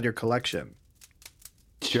questions about your collection.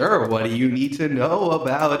 Sure, what do you need to know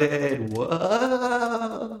about it?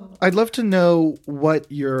 Whoa. I'd love to know what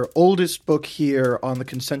your oldest book here on the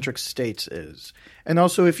concentric states is. And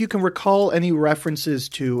also if you can recall any references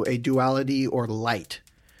to a duality or light.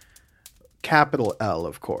 Capital L,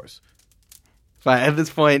 of course. But at this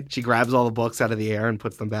point, she grabs all the books out of the air and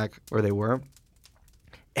puts them back where they were.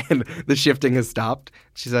 And the shifting has stopped.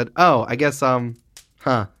 She said, "Oh, I guess,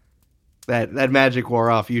 that magic wore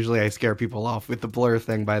off. Usually I scare people off with the blur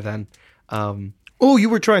thing by then. Oh, you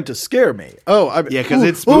were trying to scare me. Oh, Yeah, because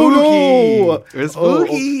it's spooky. Oh, no. It's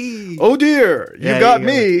spooky. Oh, dear. You got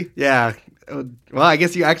me. Yeah. Well, I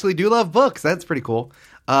guess you actually do love books. That's pretty cool.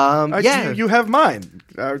 Yeah. You have mine.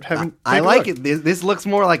 I like it. This looks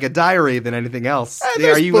more like a diary than anything else.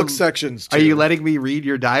 There's book sections, too. Are you letting me read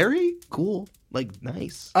your diary? Cool. Like,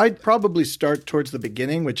 nice. I'd probably start towards the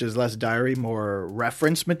beginning, which is less diary, more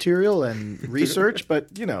reference material and research,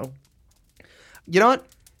 but, you know. You know what?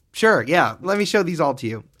 Sure, yeah. Let me show these all to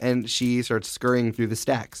you. And she starts scurrying through the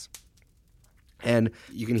stacks. And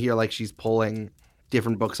you can hear, like, she's pulling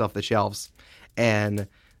different books off the shelves. And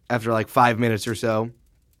after, like, 5 minutes or so,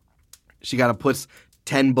 she kind of puts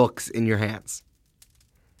 10 books in your hands.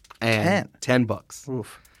 And 10 books.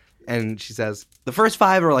 Oof. And she says, the first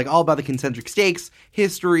 5 are like all about the concentric states,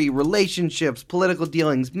 history, relationships, political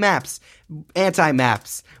dealings, maps,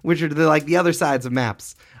 anti-maps, which are the other sides of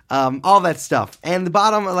maps. All that stuff. And the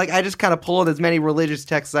bottom, like, I just kind of pulled as many religious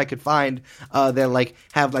texts as I could find that, like,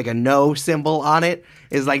 have, like, a no symbol on it.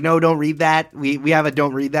 Is like, no, don't read that. We have a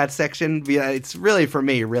don't read that section. It's really for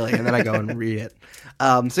me, really. And then I go and read it.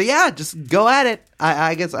 So, yeah, just go at it,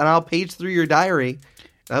 I guess. And I'll page through your diary.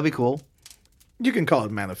 That'll be cool. You can call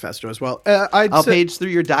it manifesto as well. I'll page through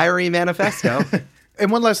your diary manifesto.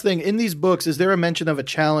 And one last thing. In these books, is there a mention of a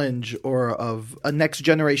challenge or of a next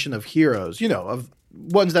generation of heroes? You know, of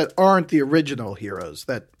ones that aren't the original heroes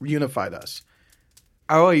that unified us.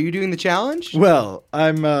 Oh, are you doing the challenge? Well,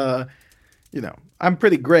 I'm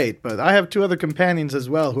pretty great, but I have 2 other companions as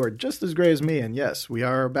well who are just as great as me. And yes, we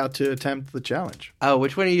are about to attempt the challenge. Oh,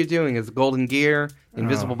 which one are you doing? Is it Golden Gear,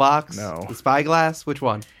 Invisible Box, no. the Spyglass? Which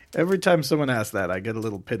one? Every time someone asks that, I get a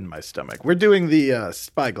little pit in my stomach. We're doing the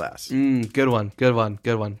Spyglass. Good one.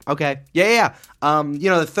 Okay. Yeah.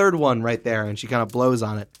 The third one right there, and she kind of blows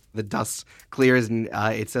on it. The dust clears, and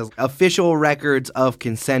it says, Official Records of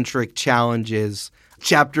Concentric Challenges,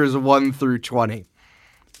 Chapters 1 through 20.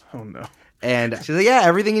 Oh, no. And she's like, yeah,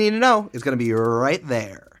 everything you need to know is going to be right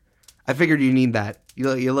there. I figured you need that.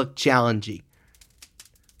 You look challengey.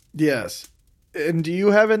 Yes. And do you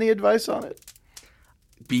have any advice on it?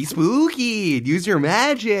 Be spooky. Use your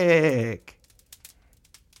magic.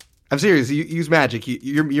 I'm serious. Use magic.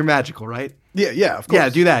 You're magical, right? Yeah, of course. Yeah,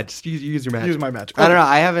 do that. Just use your magic. Use my magic. I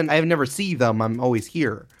don't know. I've never seen them. I'm always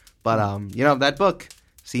here. But that book,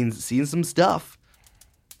 seen some stuff.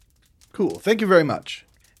 Cool. Thank you very much.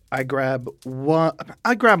 I grab one.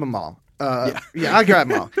 I grab them all. I grab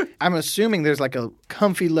them all. I'm assuming there's like a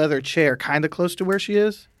comfy leather chair kind of close to where she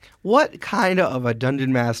is. What kind of a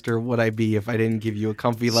dungeon master would I be if I didn't give you a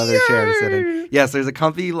comfy leather chair to sit in? Yes, there's a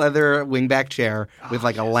comfy leather wingback chair with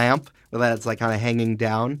like a lamp that's like kind of hanging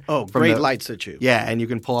down. Oh, great lights at you. Yeah, and you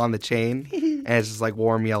can pull on the chain, and it's just like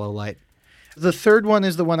warm yellow light. The third one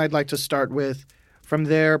is the one I'd like to start with. From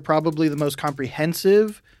there, probably the most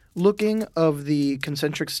comprehensive looking of the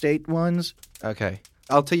concentric state ones. Okay.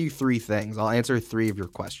 I'll tell you 3 things. I'll answer 3 of your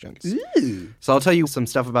questions. Ooh. So I'll tell you some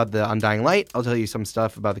stuff about the Undying Light. I'll tell you some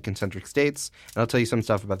stuff about the concentric states. And I'll tell you some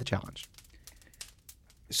stuff about the challenge.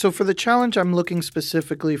 So for the challenge, I'm looking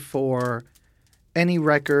specifically for any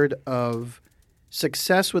record of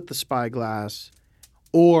success with the spyglass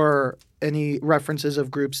or any references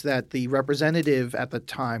of groups that the representative at the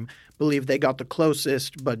time believed they got the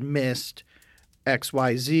closest but missed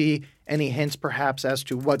XYZ. Any hints perhaps as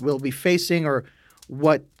to what we'll be facing or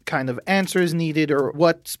what kind of answer is needed or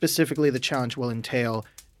what specifically the challenge will entail.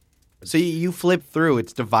 So you flip through.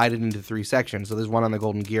 It's divided into 3 sections. So there's one on the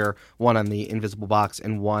Golden Gear, one on the Invisible Box,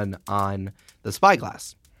 and one on the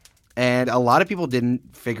Spyglass. And a lot of people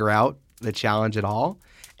didn't figure out the challenge at all,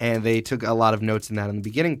 and they took a lot of notes in that in the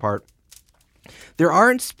beginning part. There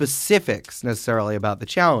aren't specifics necessarily about the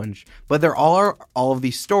challenge, but there are all of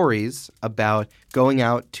these stories about going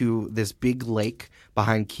out to this big lake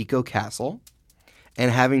behind Kiko Castle and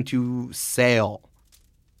having to sail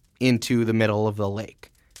into the middle of the lake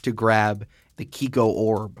to grab the Kiko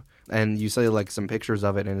orb. And you see like some pictures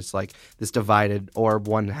of it, and it's like this divided orb.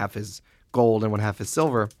 One half is gold and one half is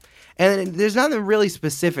silver. And there's nothing really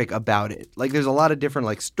specific about it. Like there's a lot of different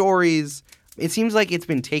like stories. It seems like it's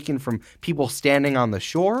been taken from people standing on the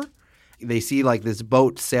shore. They see like this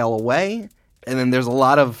boat sail away, and then there's a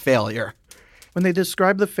lot of failure. When they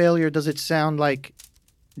describe the failure, does it sound like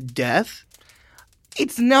death?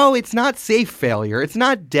 It's not safe failure. It's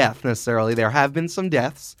not death necessarily. There have been some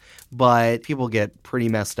deaths, but people get pretty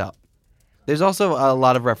messed up. There's also a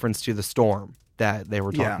lot of reference to the storm that they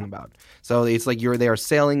were talking about. So it's like they are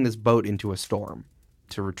sailing this boat into a storm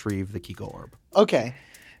to retrieve the Kiko orb. Okay.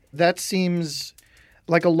 That seems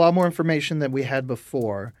like a lot more information than we had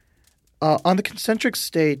before. On the concentric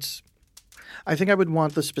states, I think I would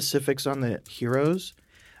want the specifics on the heroes,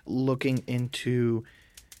 looking into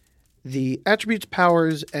the attributes,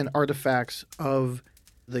 powers, and artifacts of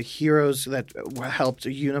the heroes that helped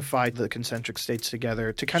unify the concentric states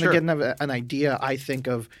together to kind of get an idea, I think,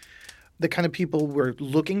 of the kind of people we're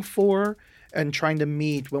looking for and trying to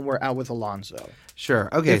meet when we're out with Alonzo. Sure.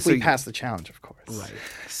 Okay. If we pass the challenge, of course. Right.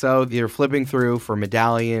 So you're flipping through for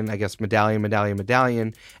medallion,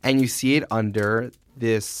 and you see it under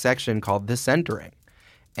this section called The Centering.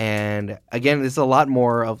 And again, this is a lot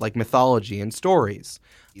more of like mythology and stories.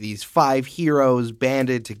 These 5 heroes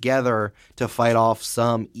banded together to fight off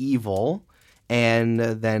some evil, and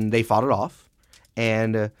then they fought it off.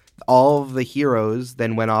 And All of the heroes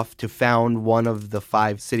then went off to found one of the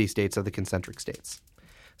 5 city-states of the concentric states.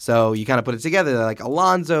 So you kind of put it together, like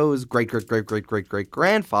Alonso's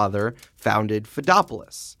great-great-great-great-great-great-grandfather founded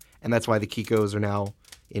Fidopolis. And that's why the Kikos are now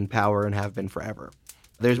in power and have been forever.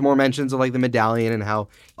 There's more mentions of like the medallion and how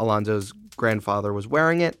Alonso's grandfather was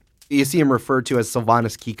wearing it. You see him referred to as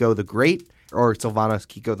Sylvanus Kiko the Great or Sylvanus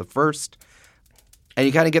Kiko the First. And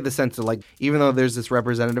you kind of get the sense that, like, even though there's this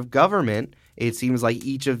representative government, it seems like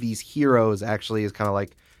each of these heroes actually is kind of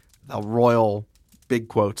like the royal, big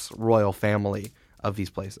quotes, royal family of these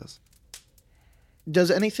places. Does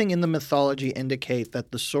anything in the mythology indicate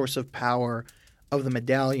that the source of power of the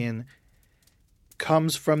medallion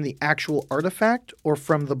comes from the actual artifact or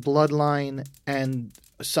from the bloodline and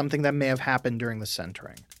something that may have happened during the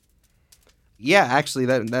centering? Yeah, actually,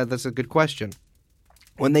 that's a good question.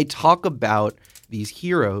 When they talk about these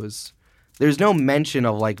heroes, there's no mention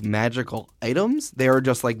of like magical items. They are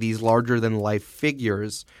just like these larger than life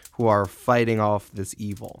figures who are fighting off this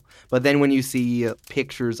evil. But then when you see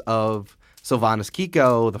pictures of Sylvanus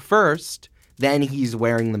Kiko the First, then he's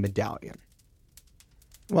wearing the medallion.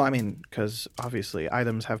 Well, I mean, because obviously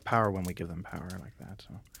items have power when we give them power like that.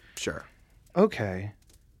 So. Sure. Okay.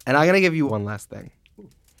 And I'm going to give you one last thing.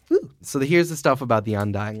 So here's the stuff about the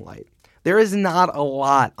Undying Light. There is not a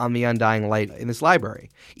lot on the Undying Light in this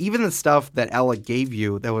library. Even the stuff that Ella gave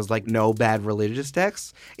you that was like no bad religious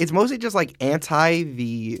texts, it's mostly just like anti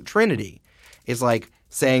the Trinity. It's like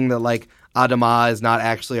saying that like Adama is not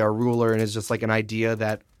actually our ruler and is just like an idea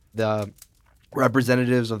that the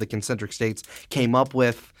representatives of the concentric states came up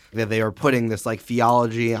with, that they are putting this like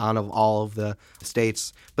theology on of all of the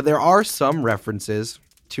states. But there are some references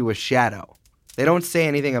to a shadow. They don't say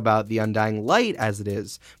anything about the Undying Light as it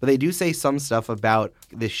is, but they do say some stuff about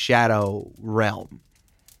the shadow realm.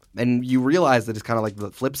 And you realize that it's kind of like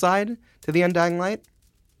the flip side to the Undying Light.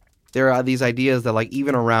 There are these ideas that like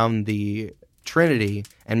even around the Trinity,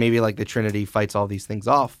 and maybe like the Trinity fights all these things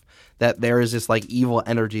off, that there is this like evil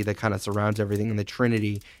energy that kind of surrounds everything, and the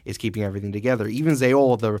Trinity is keeping everything together. Even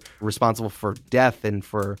Zeol, the responsible for death and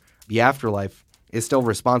for the afterlife, is still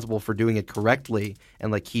responsible for doing it correctly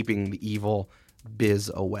and like keeping the evil biz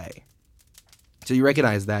away. So you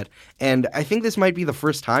recognize that. And I think this might be the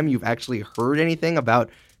first time you've actually heard anything about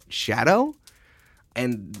Shadow.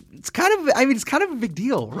 And it's kind of a big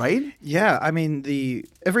deal, right? Yeah, I mean,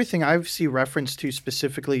 everything I see reference to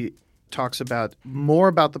specifically talks about more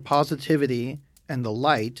about the positivity and the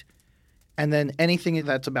light. And then anything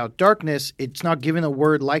that's about darkness, it's not given a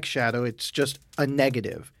word like shadow. It's just a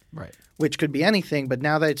negative. Right. Which could be anything. But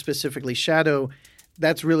now that it's specifically shadow,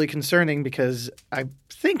 that's really concerning because I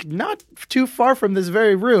think not too far from this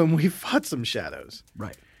very room, we fought some shadows.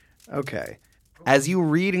 Right. Okay. As you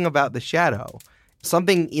reading about the shadow,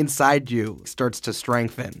 something inside you starts to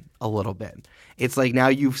strengthen a little bit. It's like now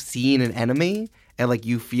you've seen an enemy and like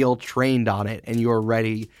you feel trained on it and you're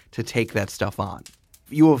ready to take that stuff on.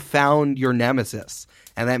 You have found your nemesis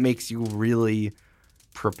and that makes you really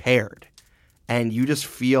prepared. And you just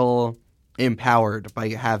feel empowered by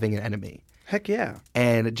having an enemy. Heck yeah.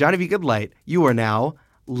 And Johnny B. Goodlight, you are now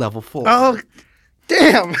level 4. Oh,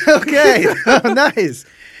 damn. Okay. Oh, nice.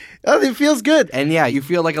 Oh, it feels good. And yeah, you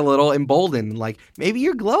feel like a little emboldened, like maybe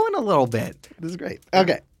you're glowing a little bit. This is great.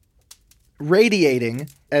 Okay. Radiating,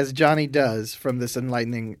 as Johnny does from this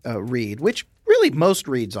enlightening read, which really most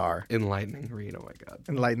reads are. Enlightening read, oh my God.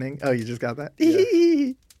 Enlightening? Oh, you just got that?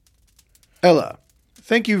 Yeah. Ella,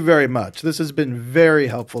 thank you very much. This has been very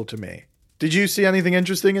helpful to me. Did you see anything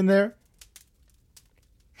interesting in there?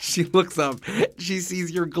 She looks up. She sees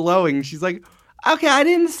you're glowing. She's like, okay, I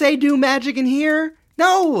didn't say do magic in here.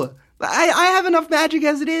 No, I have enough magic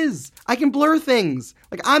as it is. I can blur things.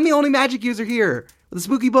 Like, I'm the only magic user here with the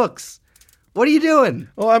spooky books. What are you doing?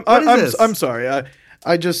 Well, I'm sorry.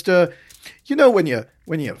 I just, you know, when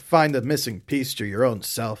you find a missing piece to your own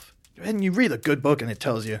self, and you read a good book and it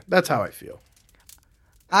tells you, that's how I feel.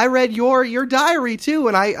 I read your diary too,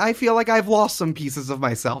 and I feel like I've lost some pieces of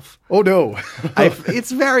myself. Oh no,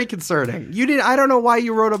 it's very concerning. I don't know why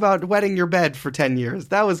you wrote about wetting your bed for 10 years.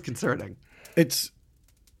 That was concerning.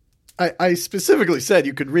 I specifically said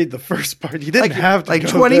you could read the first part. You didn't have to like go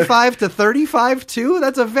 25 to 35 too.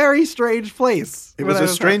 That's a very strange place. It was a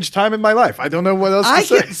strange time in my life. I don't know what else to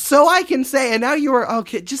say. So I can say, and now you are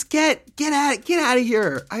okay. Just get out of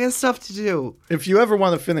here. I got stuff to do. If you ever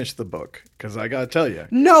want to finish the book, because I gotta tell you,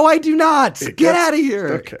 no, I do not. Get out of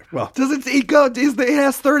here. Okay, well, it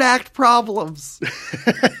has third act problems.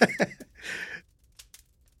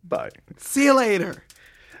 Bye. See you later.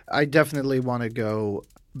 I definitely want to go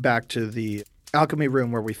back to the alchemy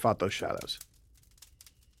room where we fought those shadows.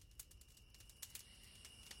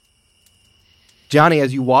 Johnny,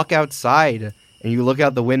 as you walk outside and you look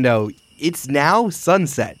out the window, it's now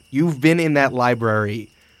sunset. You've been in that library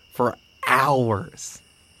for hours.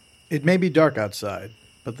 It may be dark outside,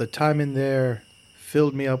 but the time in there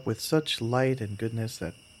filled me up with such light and goodness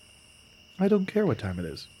that I don't care what time it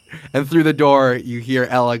is. And through the door, you hear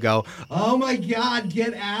Ella go, Oh my God,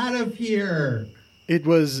 get out of here. It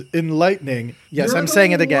was enlightening. Yes, You're I'm the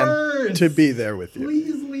saying it again. worst. To be there with you.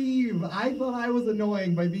 Please leave. I thought I was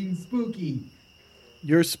annoying by being spooky.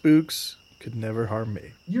 Your spooks could never harm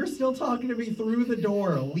me. You're still talking to me through the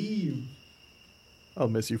door. Leave. I'll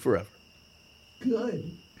miss you forever.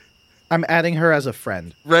 Good. I'm adding her as a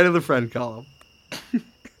friend. right in the friend column.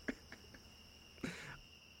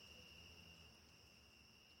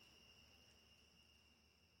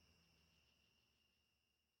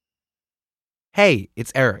 Hey,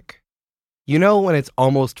 it's Eric. You know when it's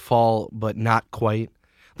almost fall, but not quite?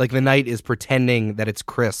 Like the night is pretending that it's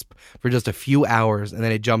crisp for just a few hours and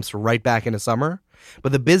then it jumps right back into summer?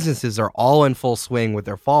 But the businesses are all in full swing with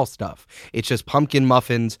their fall stuff. It's just pumpkin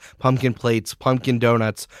muffins, pumpkin plates, pumpkin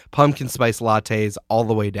donuts, pumpkin spice lattes, all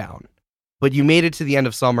the way down. But you made it to the end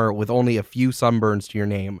of summer with only a few sunburns to your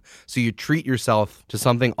name, so you treat yourself to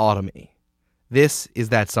something autumny. This is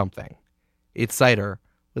that something. It's cider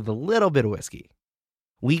with a little bit of whiskey.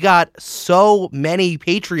 We got so many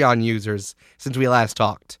Patreon users since we last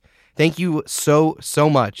talked. Thank you so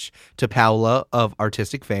much to Paola of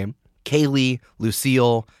Artistic Fame, Kaylee,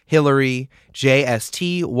 Lucille, Hillary,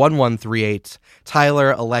 JST1138,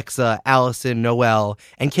 Tyler, Alexa, Allison, Noel,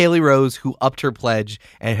 and Kaylee Rose, who upped her pledge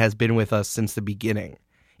and has been with us since the beginning.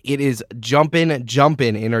 It is jumpin'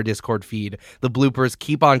 in our Discord feed. The bloopers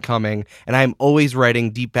keep on coming, and I'm always writing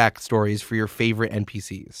deep backstories for your favorite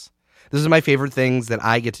NPCs. This is my favorite things that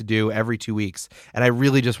I get to do every 2 weeks, and I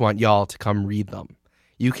really just want y'all to come read them.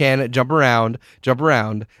 You can jump around, jump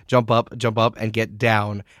up, and get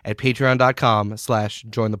down at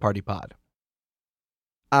patreon.com/jointhepartypod.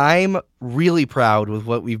 I'm really proud with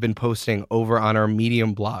what we've been posting over on our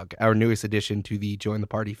Medium blog, our newest addition to the Join the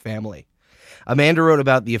Party family. Amanda wrote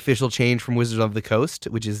about the official change from Wizards of the Coast,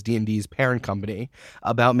 which is D&D's parent company,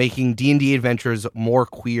 about making D&D adventures more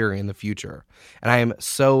queer in the future. And I am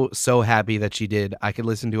so happy that she did. I could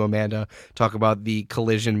listen to Amanda talk about the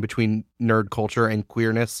collision between nerd culture and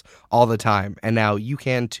queerness all the time, and now you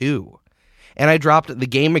can too. And I dropped the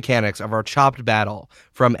game mechanics of our chopped battle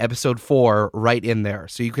from episode 4 right in there,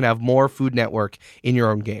 so you can have more Food Network in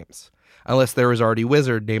your own games. Unless there was already a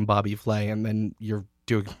wizard named Bobby Flay, and then you're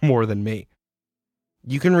doing more than me.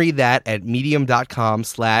 You can read that at medium.com/@,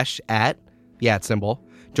 the @ symbol,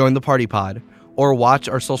 Join the Party Pod, or watch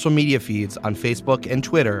our social media feeds on Facebook and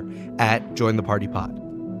Twitter at Join the Party Pod.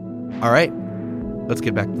 All right, let's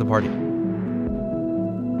get back to the party.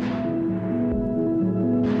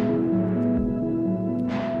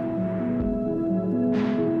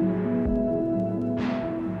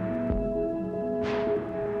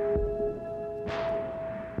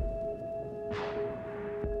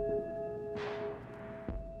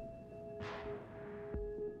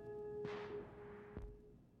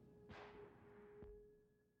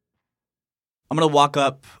 I'm going to walk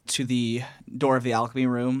up to the door of the alchemy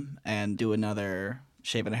room and do another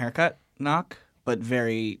shave and a haircut knock, but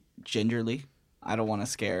very gingerly. I don't want to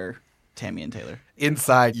scare Tammy and Taylor.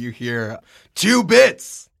 Inside, you hear 2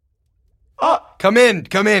 bits. Oh! Come in.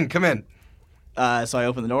 So I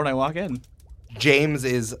open the door and I walk in. James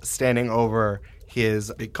is standing over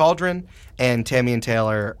his big cauldron, and Tammy and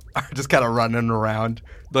Taylor are just kind of running around,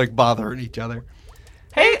 like bothering each other.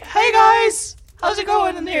 Hey guys! How's it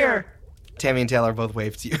going in here? Tammy and Taylor both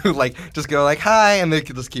wave to you, like, just go like, hi, and they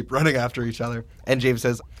can just keep running after each other. And James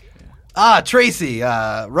says, Tracy,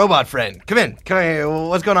 robot friend, come in.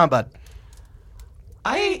 What's going on, bud?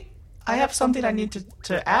 I have something I need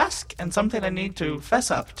to ask and something I need to fess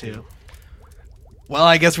up to. Well,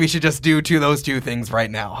 I guess we should just do those two things right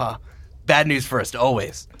now, huh? Bad news first,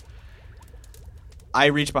 always. I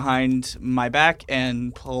reach behind my back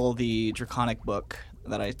and pull the Draconic book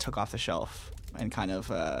that I took off the shelf and kind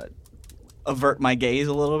of avert my gaze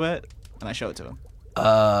a little bit, and I show it to him.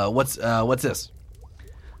 What's this?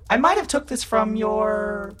 I might have took this from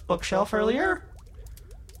your bookshelf earlier.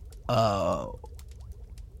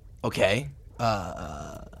 Okay.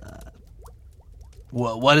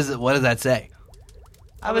 What is it? What does that say?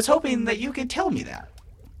 I was hoping that you could tell me that.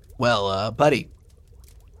 Well, buddy,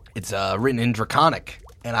 it's written in Draconic,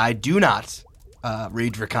 and I do not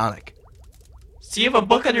read Draconic. So you have a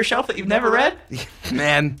book on your shelf that you've never read?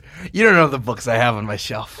 Man, you don't know the books I have on my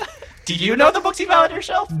shelf. Do you know the books you have on your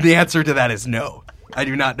shelf? The answer to that is no. I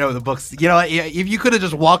do not know the books. You know, if you could have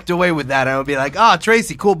just walked away with that, I would be like,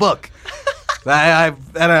 Tracy, cool book.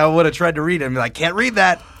 I would have tried to read it and be like, can't read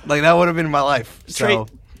that. Like, that would have been my life. So,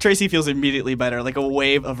 Tracy feels immediately better. Like a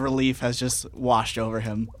wave of relief has just washed over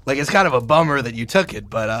him. like, it's kind of a bummer that you took it,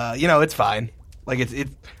 but, it's fine. Like,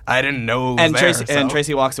 I didn't know it was there, And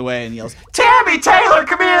Tracy walks away and yells, "Tammy Taylor,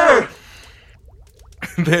 come here!"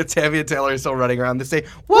 Tammy and Taylor are still running around. They say,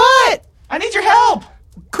 "What? I need your help!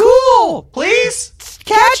 Cool! Please!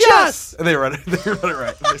 Catch us!" And they run around. They're still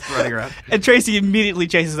running around. And Tracy immediately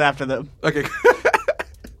chases after them. Okay.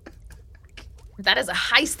 That is a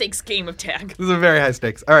high-stakes game of tag. This is a very high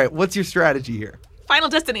stakes. All right, what's your strategy here? Final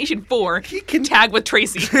Destination 4, can- tag with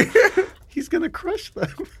Tracy. He's going to crush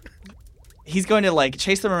them. He's going to like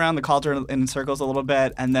chase them around the cauldron in circles a little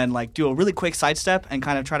bit and then like do a really quick sidestep and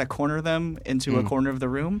kind of try to corner them into a corner of the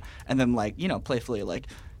room and then like, playfully like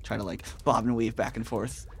try to like bob and weave back and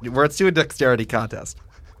forth. Let's do a dexterity contest.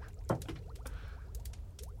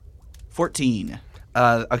 14.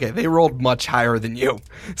 Okay, they rolled much higher than you.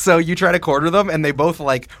 So you try to corner them, and they both,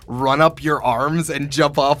 like, run up your arms and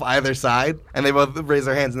jump off either side. And they both raise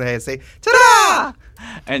their hands and they say, "Ta-da!"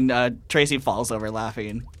 And Tracy falls over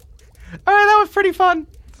laughing. All right, that was pretty fun.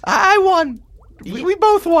 I won. We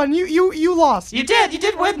both won. You lost. You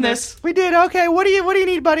did win this. We did. Okay, what do you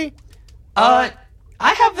need, buddy? I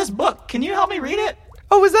have this book. Can you help me read it?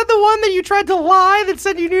 Oh, was that the one that you tried to lie that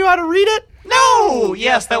said you knew how to read it? No!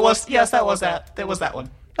 That was that one.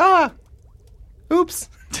 Ah. Oops.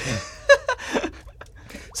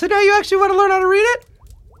 So now you actually want to learn how to read it?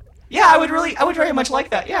 Yeah, I would very much like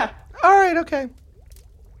that, yeah. All right, okay.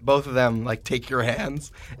 Both of them, like, take your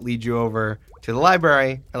hands, lead you over to the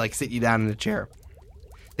library, and, like, sit you down in a chair.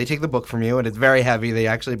 They take the book from you, and it's very heavy. They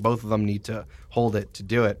actually, both of them need to hold it to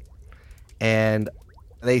do it. And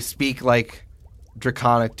they speak, like,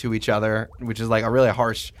 Draconic to each other, which is, like, a really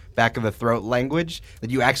harsh back-of-the-throat language that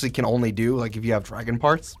you actually can only do, like, if you have dragon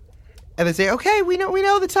parts. And they say, okay, we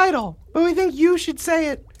know the title, but we think you should say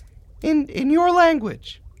it in your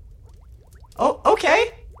language. Oh,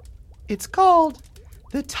 okay. It's called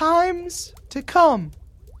The Times to Come.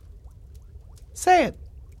 Say it.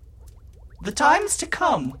 The Times to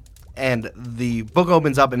Come. And the book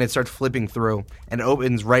opens up and it starts flipping through and it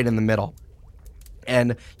opens right in the middle.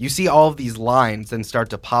 And you see all of these lines then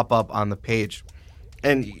start to pop up on the page.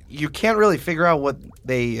 And you can't really figure out what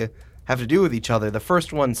they have to do with each other. The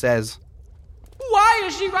first one says, "Why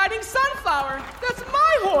is she riding Sunflower? That's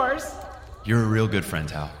my horse!" You're a real good friend,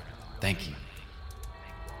 Hal. Thank you.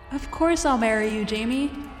 Of course I'll marry you, Jamie.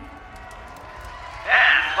 And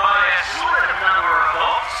by a certain number of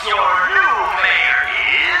votes, your new mayor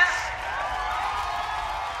is...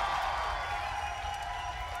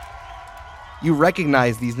 You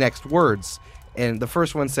recognize these next words. And the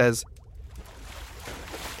first one says,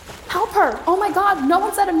 Help her! Oh my god, no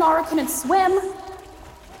one said Inara couldn't swim!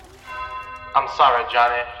 I'm sorry,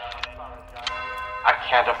 Johnny. I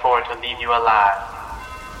can't afford to leave you alive.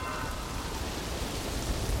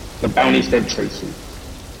 The bounty said Tracy.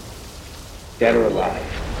 Dead or alive.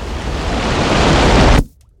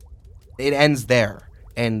 It ends there,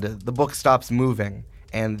 and the book stops moving,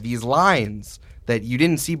 and these lines that you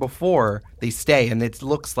didn't see before, they stay, and it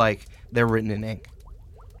looks like they're written in ink.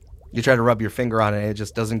 You try to rub your finger on it, and it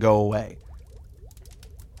just doesn't go away.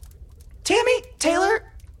 Tammy,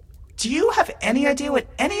 Taylor, do you have any idea what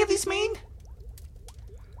any of these mean?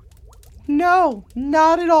 No,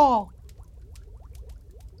 not at all.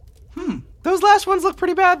 Those last ones look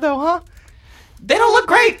pretty bad, though, huh? They don't look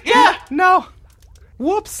great, yeah! No.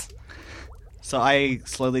 Whoops. So I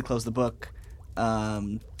slowly close the book.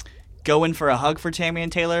 Go in for a hug for Tammy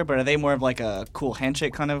and Taylor, but are they more of like a cool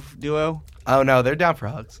handshake kind of duo? Oh, no, they're down for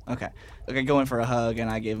hugs. Okay, go in for a hug, and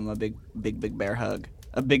I gave him a big bear hug.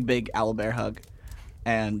 A big owl bear hug.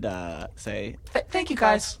 And say, thank you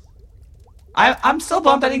guys. I'm still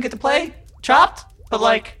bummed I didn't get to play Chopped, but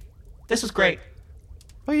like, this was great.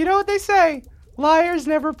 Well, you know what they say. Liars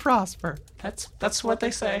never prosper. That's what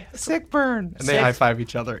they say. Sick burn. And they high-five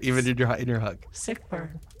each other, even in your hug. Sick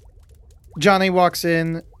burn. Johnny walks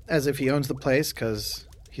in as if he owns the place, because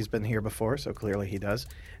he's been here before, so clearly he does.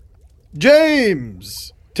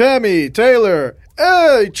 James! Tammy, Taylor,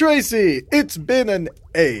 hey, Tracy! It's been an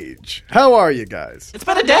age. How are you guys? It's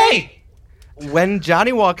been a day! When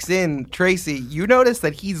Johnny walks in, Tracy, you notice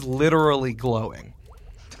that he's literally glowing.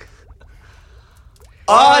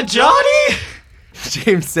 Johnny?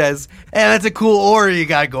 James says, hey, that's a cool aura you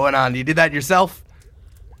got going on. You did that yourself?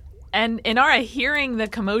 And Inara, hearing the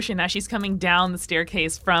commotion as she's coming down the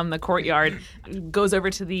staircase from the courtyard, goes over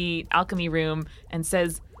to the alchemy room and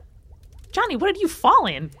says, Johnny, what did you fall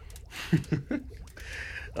in?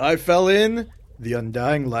 I fell in the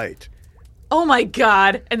undying light. Oh my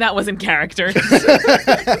god. And that was in character.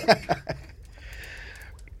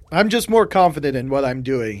 I'm just more confident in what I'm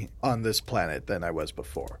doing on this planet than I was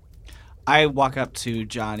before. I walk up to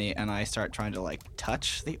Johnny and I start trying to like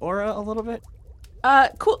touch the aura a little bit.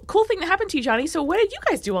 Cool thing that happened to you, Johnny. So what did you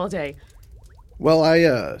guys do all day? Well,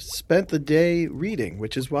 I spent the day reading,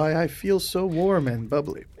 which is why I feel so warm and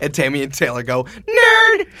bubbly. And Tammy and Taylor go,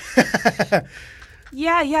 nerd!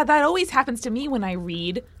 Yeah, that always happens to me when I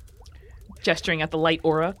read. Gesturing at the light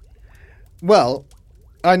aura. Well,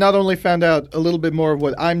 I not only found out a little bit more of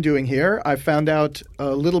what I'm doing here, I found out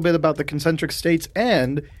a little bit about the concentric states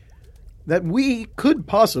and that we could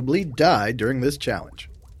possibly die during this challenge.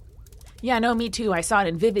 Yeah, no, me too. I saw it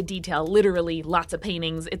in vivid detail. Literally, lots of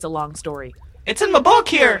paintings. It's a long story. It's in my book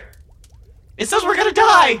here. It says we're gonna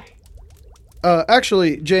die.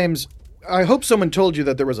 Actually, James, I hope someone told you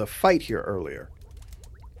that there was a fight here earlier.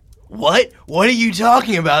 What? What are you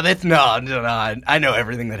talking about? That's no. I know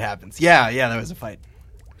everything that happens. Yeah, there was a fight.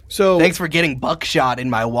 So thanks for getting buckshot in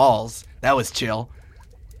my walls. That was chill.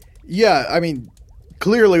 Yeah, I mean,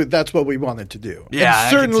 clearly that's what we wanted to do. Yeah,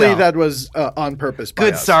 and certainly that was on purpose by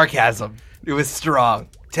Good us. sarcasm. It was strong.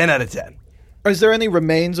 10 out of 10. Is there any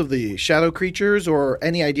remains of the shadow creatures or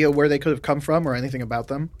any idea where they could have come from or anything about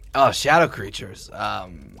them? Oh, shadow creatures. I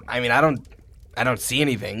mean, I don't see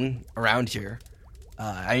anything around here.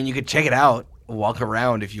 I mean, you could check it out, walk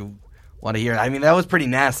around if you want to hear it. I mean, that was pretty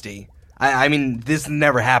nasty. I mean, this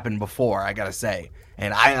never happened before, I gotta say.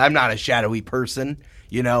 And I'm not a shadowy person,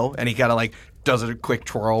 you know? And he kind of like does a quick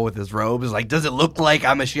twirl with his robe. Is like, does it look like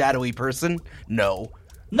I'm a shadowy person? No.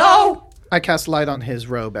 No! I cast light on his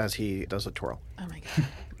robe as he does a twirl. Oh my god.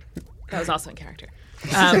 That was also in character.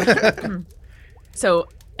 So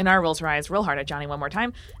Inara rolls her eyes real hard at Johnny one more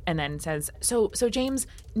time and then says, So James,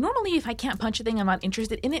 normally if I can't punch a thing, I'm not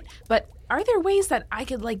interested in it, but are there ways that I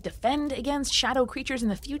could like defend against shadow creatures in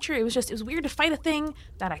the future? It was weird to fight a thing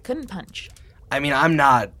that I couldn't punch. I mean, I'm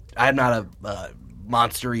not a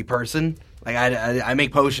monster-y person. Like, I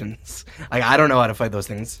make potions. Like, I don't know how to fight those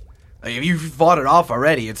things. Like, if you fought it off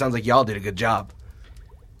already, it sounds like y'all did a good job.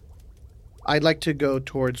 I'd like to go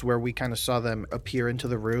towards where we kind of saw them appear into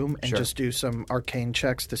the room and Sure. just do some arcane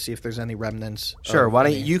checks to see if there's any remnants. Sure, of why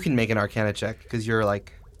don't any- you can make an Arcana check, because you're,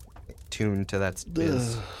 like, tuned to that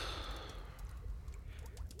biz.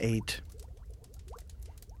 8.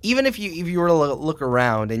 Even if you were to look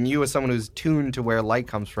around and you as someone who's tuned to where light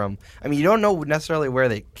comes from, I mean, you don't know necessarily where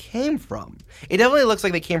they came from. It definitely looks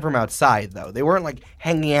like they came from outside, though. They weren't, like,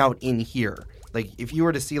 hanging out in here. Like, if you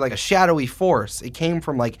were to see, like, a shadowy force, it came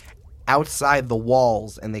from, like, outside the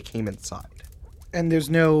walls and they came inside. And there's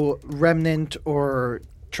no remnant or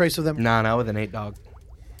trace of them? Nah, not with an 8 dog.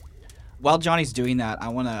 While Johnny's doing that, I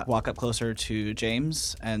want to walk up closer to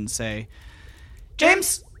James and say,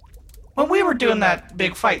 James, when we were doing that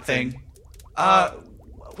big fight thing,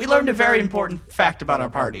 we learned a very important fact about our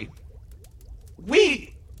party.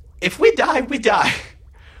 If we die, we die.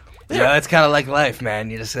 Yeah, that's kind of like life, man.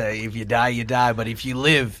 You just say, if you die, you die, but if you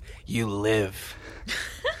live, you live.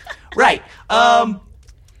 Right.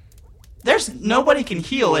 There's nobody can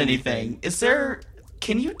heal anything.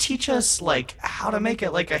 Can you teach us, like, how to make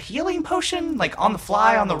it, like, a healing potion? Like, on the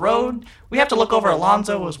fly, on the road? We have to look over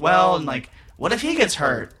Alonzo as well, and, like, what if he gets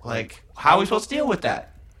hurt? Like, how are we supposed to deal with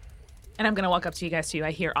that? And I'm going to walk up to you guys, too.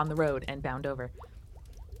 I hear on the road and bound over.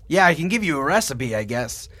 Yeah, I can give you a recipe, I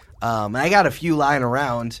guess. I got a few lying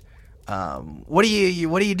around. What are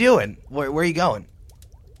you doing? Where are you going?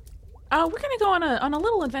 We're going to go on a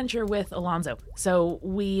little adventure with Alonzo. So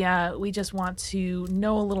we just want to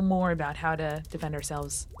know a little more about how to defend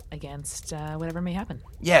ourselves against whatever may happen.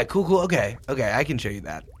 Yeah, cool. Okay, I can show you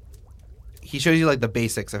that. He shows you, like, the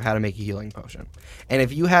basics of how to make a healing potion. And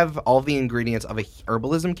if you have all the ingredients of a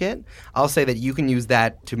herbalism kit, I'll say that you can use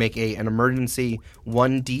that to make an emergency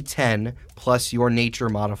 1d10 plus your nature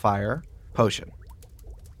modifier potion.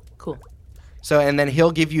 Cool. So, and then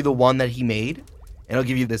he'll give you the one that he made, and he'll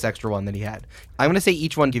give you this extra one that he had. I'm going to say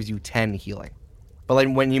each one gives you 10 healing. But like,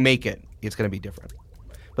 when you make it, it's going to be different.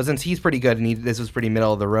 But since he's pretty good, and this was pretty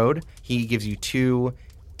middle of the road, he gives you 2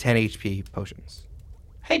 10 HP potions.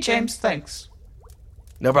 Hey, James, thanks.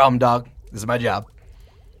 No problem, dog. This is my job.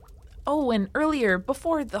 Oh, and earlier,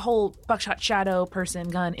 before the whole buckshot shadow person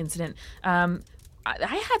gun incident,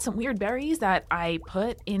 I had some weird berries that I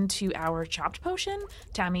put into our chopped potion.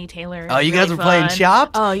 Tammy, Taylor. Oh, you really guys were playing fun.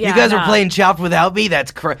 Chopped? Oh, yeah. You guys were playing Chopped without me?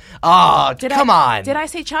 That's Oh, come on. Did I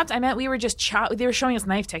say chopped? I meant we were just They were showing us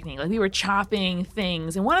knife technique. Like, we were chopping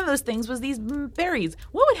things. And one of those things was these berries.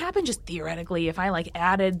 What would happen just theoretically if I, like,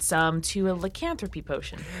 added some to a lycanthropy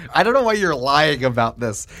potion? I don't know why you're lying about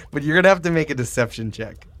this, but you're going to have to make a deception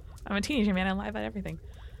check. I'm a teenager, man. I lie about everything.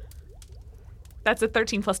 That's a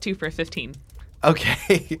 13 plus 2 for a 15.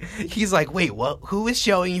 Okay. He's like, wait, what? Who is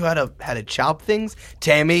showing you how to chop things?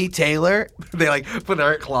 Tammy, Taylor? They like put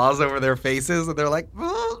their claws over their faces and they're like,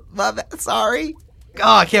 oh, sorry.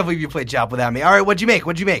 Oh, I can't believe you played chop without me. All right, what'd you make?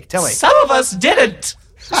 Tell me. Some of us didn't.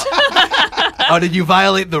 Oh, did you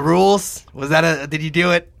violate the rules? Did you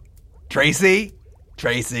do it? Tracy?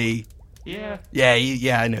 Yeah.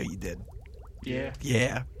 Yeah, I know you did.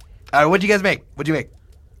 Yeah. All right, what'd you guys make? What'd you make?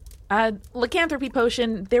 Lycanthropy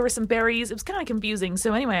potion. There were some berries. It was kind of confusing.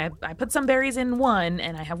 So anyway, I put some berries in one,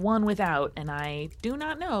 and I have one without, and I do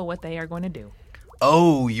not know what they are going to do.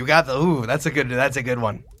 Oh, you got that's a good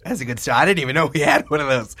one. That's a good start. I didn't even know we had one of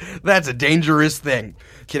those. That's a dangerous thing.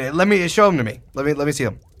 Let me show them to me. Let me see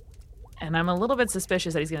them. And I'm a little bit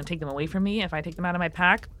suspicious that he's going to take them away from me if I take them out of my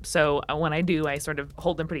pack. So when I do, I sort of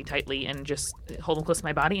hold them pretty tightly and just hold them close to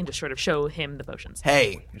my body and just sort of show him the potions.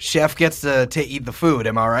 Hey, chef gets to eat the food.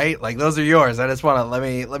 Am I right? Like, those are yours. I just want to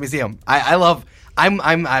let me see them. I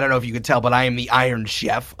don't know if you could tell, but I am the Iron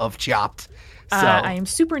Chef of Chopped. So. I am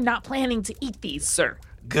super not planning to eat these, sir.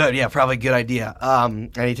 Good, yeah, probably a good idea.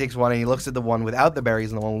 And he takes one and he looks at the one without the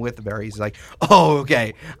berries and the one with the berries. He's like, oh,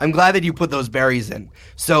 okay. I'm glad that you put those berries in.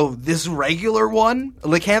 So this regular one,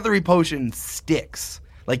 lycanthropy potion sticks.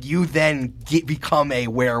 Like, you then become a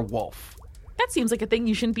werewolf. That seems like a thing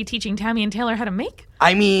you shouldn't be teaching Tammy and Taylor how to make.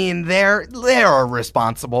 I mean, they're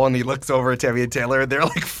responsible. And he looks over at Tammy and Taylor and they're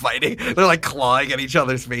like fighting. They're like clawing at each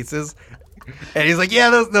other's faces. And he's like, yeah,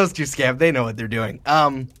 those two scamp, they know what they're doing.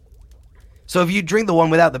 So if you drink the one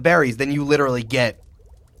without the berries, then you literally get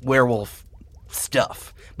werewolf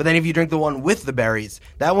stuff. But then if you drink the one with the berries,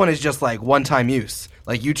 that one is just like one-time use.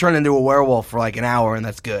 Like, you turn into a werewolf for like an hour, and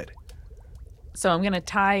that's good. So I'm going to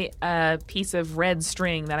tie a piece of red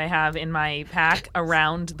string that I have in my pack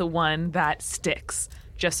around the one that sticks,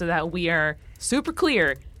 just so that we are super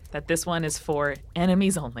clear that this one is for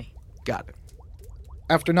enemies only. Got it.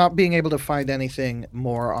 After not being able to find anything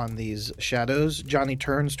more on these shadows, Johnny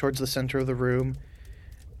turns towards the center of the room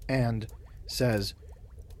and says,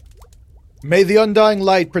 "May the undying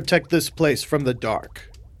light protect this place from the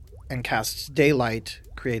dark," and casts daylight,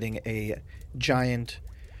 creating a giant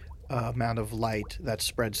amount of light that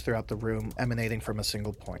spreads throughout the room, emanating from a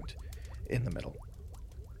single point in the middle.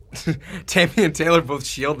 Tammy and Taylor both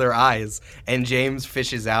shield their eyes, and James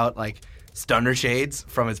fishes out like stunner shades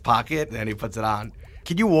from his pocket, and he puts it on.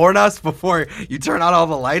 Can you warn us before you turn on all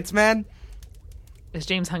the lights, man? Is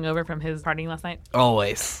James hungover from his partying last night?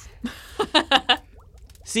 Always.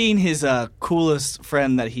 Seeing his coolest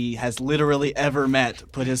friend that he has literally ever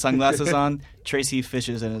met put his sunglasses on, Tracy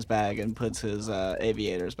fishes in his bag and puts his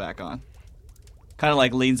aviators back on. Kind of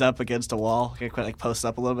like leans up against a wall, like posts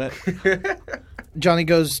up a little bit. Johnny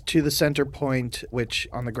goes to the center point, which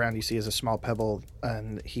on the ground you see is a small pebble,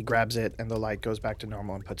 and he grabs it, and the light goes back to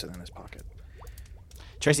normal and puts it in his pocket.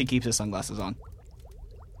 Tracy keeps his sunglasses on.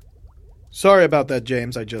 Sorry about that,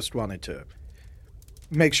 James. I just wanted to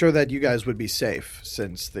make sure that you guys would be safe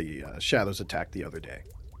since the shadows attacked the other day.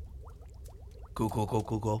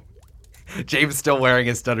 Cool. James is still wearing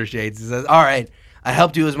his stunner shades. He says, all right, I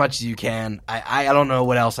helped you as much as you can. I don't know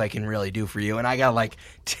what else I can really do for you. And I got like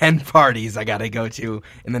 10 parties I got to go to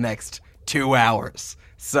in the next 2 hours.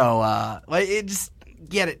 So, just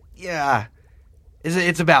get it. Yeah.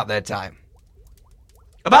 It's about that time.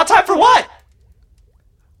 About time for what?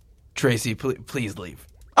 Tracy, please leave.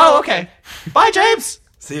 Oh, okay. Bye, James.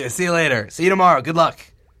 See you later. See you tomorrow. Good luck.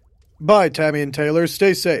 Bye, Tammy and Taylor.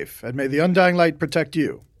 Stay safe, and may the undying light protect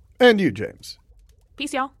you. And you, James.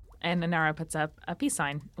 Peace, y'all. And Inara puts up a peace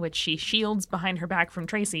sign, which she shields behind her back from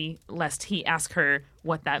Tracy, lest he ask her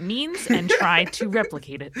what that means and try to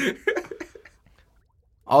replicate it.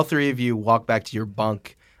 All three of you walk back to your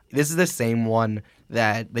bunk. This is the same one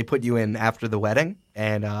that they put you in after the wedding,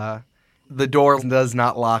 and the door does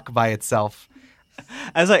not lock by itself.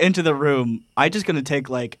 As I enter the room, I'm just going to take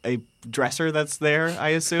like a dresser that's there, I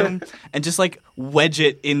assume, and just like wedge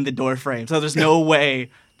it in the door frame. So there's no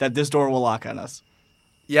way that this door will lock on us.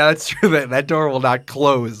 Yeah, that's true. That door will not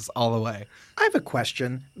close all the way. I have a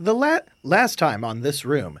question. The last time on this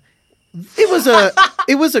room,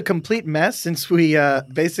 it was a complete mess since we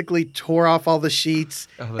basically tore off all the sheets,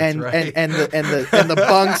 and the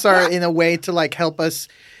bunks are in a way to like help us.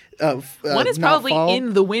 One is probably fall.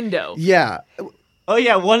 in the window. Yeah. Oh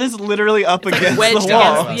yeah, one is literally up against the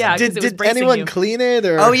wall. Did anyone clean it?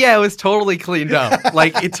 Or? Oh yeah, it was totally cleaned up.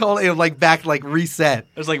 Like it back reset.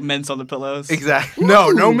 There's like mints on the pillows. Exactly.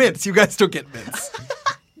 No mints. You guys don't get mints.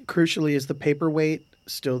 Crucially, is the paperweight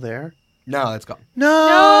still there? No, it's gone.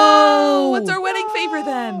 No. What's our wedding paper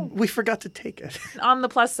then. We forgot to take it. On the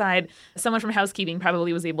plus side, someone from housekeeping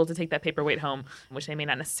probably was able to take that paperweight home, which they may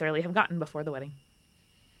not necessarily have gotten before the wedding.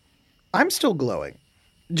 I'm still glowing.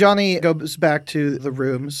 Johnny goes back to the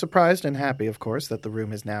room, surprised and happy, of course, that the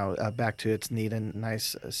room is now back to its neat and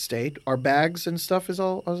nice state. Our bags and stuff is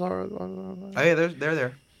all... Oh, yeah, they're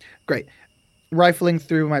there. Great. Rifling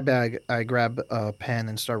through my bag, I grab a pen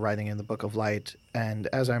and start writing in the Book of Light. And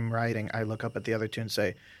as I'm writing, I look up at the other two and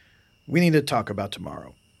say, we need to talk about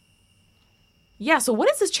tomorrow. Yeah, so what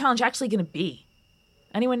is this challenge actually going to be?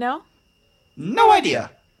 Anyone know? No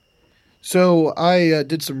idea. So I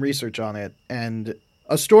did some research on it, and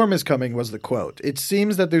a storm is coming was the quote. It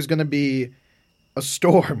seems that there's going to be a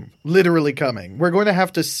storm literally coming. We're going to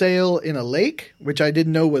have to sail in a lake, which I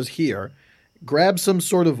didn't know was here, grab some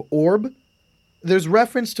sort of orb. There's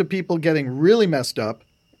reference to people getting really messed up,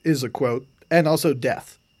 is a quote, and also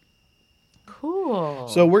death. Cool.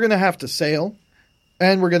 So we're going to have to sail,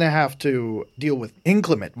 and we're going to have to deal with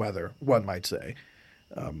inclement weather, one might say.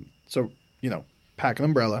 So, pack an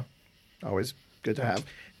umbrella. Always good to have.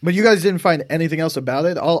 But you guys didn't find anything else about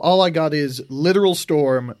it? All I got is literal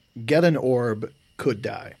storm, get an orb, could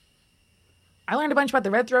die. I learned a bunch about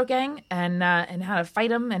the Red Throat Gang and how to fight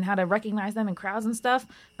them and how to recognize them in crowds and stuff.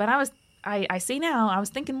 But I see now, I was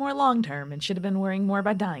thinking more long term and should have been worrying more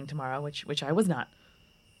about dying tomorrow, which I was not.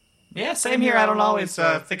 Yeah, same here. I don't always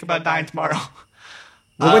think about dying tomorrow.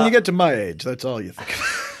 Well, when you get to my age, that's all you think.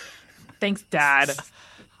 Thanks, Dad.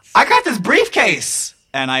 I got this briefcase!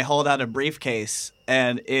 And I hold out a briefcase,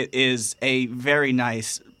 and it is a very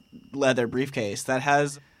nice leather briefcase that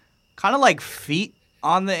has kind of like feet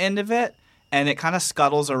on the end of it, and it kind of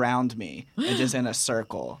scuttles around me, and just in a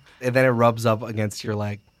circle. And then it rubs up against your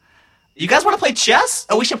leg. You guys want to play chess?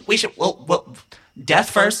 Oh, we should. Well, death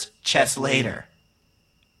first, chess later.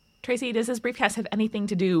 Tracy, does this briefcase have anything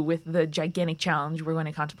to do with the gigantic challenge we're going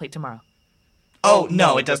to contemplate tomorrow? Oh,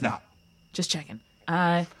 no, it does not. Just checking.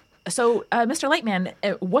 So, Mr.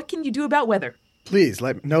 Lightman, what can you do about weather? Please,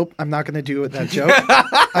 nope, I'm not going to do that joke.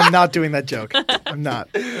 I'm not doing that joke. I'm not.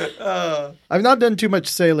 I've not done too much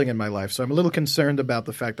sailing in my life, so I'm a little concerned about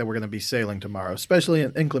the fact that we're going to be sailing tomorrow, especially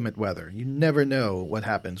in inclement weather. You never know what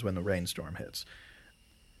happens when the rainstorm hits.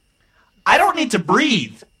 I don't need to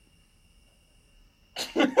breathe.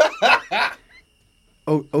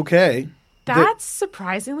 Oh, okay. That's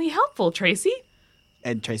surprisingly helpful, Tracy.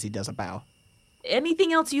 And Tracy does a bow.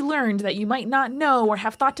 Anything else you learned that you might not know or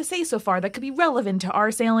have thought to say so far that could be relevant to our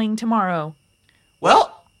sailing tomorrow?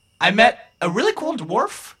 Well, I met a really cool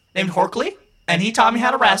dwarf named Horkley, and he taught me how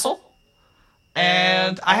to wrestle.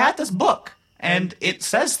 And I had this book, and it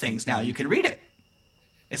says things now. You can read it.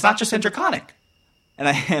 It's not just interconic. And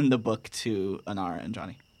I hand the book to Anara and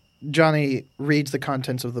Johnny. Johnny reads the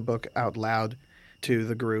contents of the book out loud to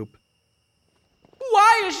the group.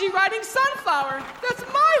 Why is she riding Sunflower? That's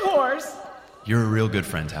my horse! You're a real good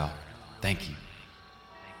friend, Hal. Thank you.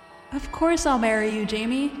 Of course I'll marry you,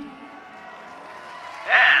 Jamie. And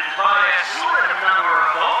by a slim number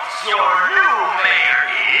of votes, your new mayor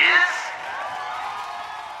is...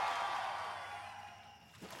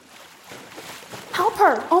 Help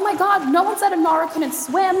her! Oh my god, no one said Anara couldn't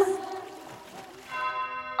swim!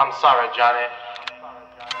 I'm sorry, Johnny.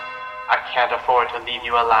 I can't afford to leave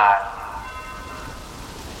you alive.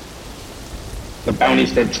 The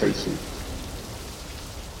bounty's dead, Tracy.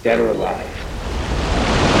 Dead or alive.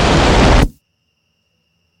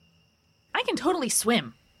 I can totally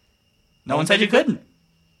swim. No one said you couldn't.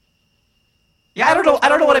 Yeah, I don't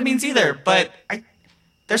know what it means either, but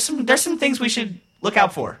there's some things we should look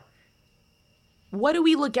out for. What do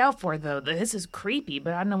we look out for, though? This is creepy,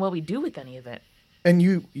 but I don't know what we do with any of it. And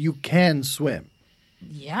you can swim.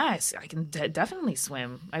 Yes, I can definitely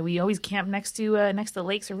swim. We always camp next to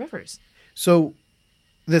lakes or rivers. So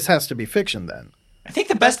this has to be fiction then. I think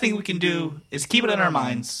the best thing we can do is keep it in our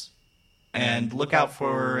minds and look out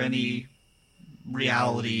for any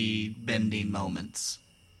reality-bending moments.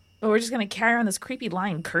 But we're just going to carry on this creepy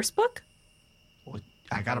lying curse book? Well,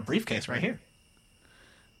 I got a briefcase right here.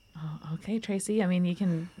 Oh, okay, Tracy. I mean, you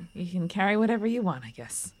can carry whatever you want, I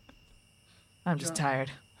guess. I'm just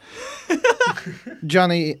tired.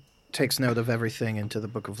 Johnny takes note of everything into the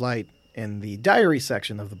Book of Light in the diary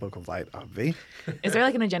section of the Book of Light, obvi. Is there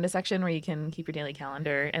like an agenda section where you can keep your daily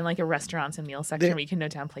calendar and like a restaurants and meal section where you can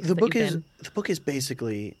note down places that you've been? The book is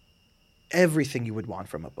basically everything you would want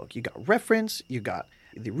from a book. You got reference, you got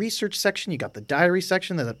the research section, you got the diary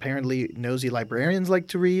section that apparently nosy librarians like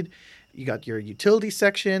to read. You got your utility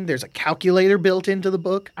section. There's a calculator built into the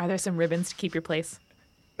book. Are there some ribbons to keep your place?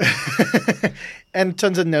 And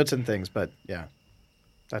tons of notes and things, but yeah,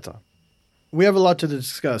 that's all. We have a lot to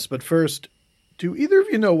discuss, but first, Do either of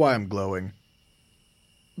you know why I'm glowing?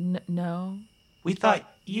 No. We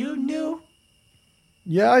thought you knew.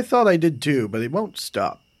 Yeah, I thought I did too, but it won't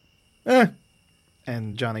stop.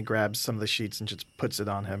 And Johnny grabs some of the sheets and just puts it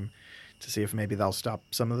on him to see if maybe that'll stop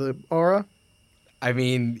some of the aura. I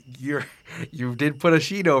mean, you did put a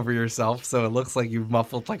sheet over yourself, so it looks like you've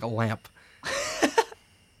muffled like a lamp.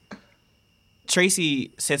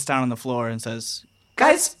 Tracy sits down on the floor and says,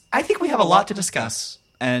 "Guys, I think we have a lot to discuss."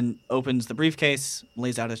 And opens the briefcase,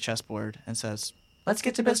 lays out his chessboard, and says, "Let's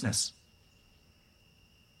get to business."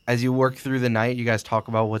 As you work through the night, you guys talk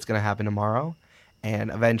about what's going to happen tomorrow,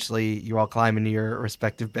 and eventually you all climb into your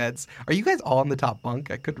respective beds. Are you guys all on the top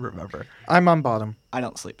bunk? I couldn't remember. I'm on bottom. I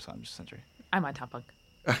don't sleep, so I'm just century. I'm on top bunk.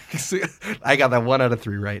 I got that 1 out of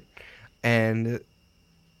 3 right. And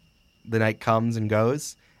the night comes and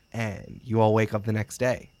goes, and you all wake up the next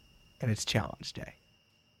day, and it's challenge day.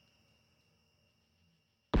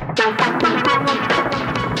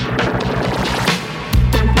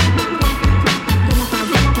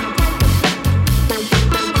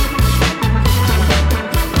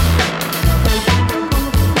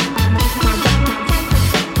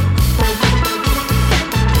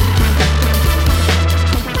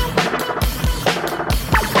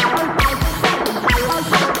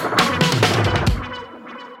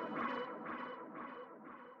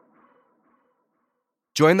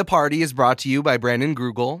 Join the Party is brought to you by Brandon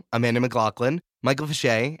Grugel, Amanda McLaughlin, Michael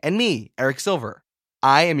Fichet, and me, Eric Silver.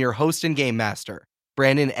 I am your host and game master.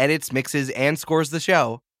 Brandon edits, mixes, and scores the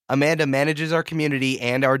show. Amanda manages our community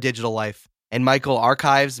and our digital life. And Michael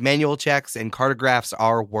archives, manual checks, and cartographs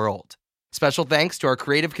our world. Special thanks to our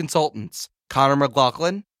creative consultants, Connor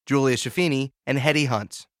McLaughlin, Julia Schaffini, and Hetty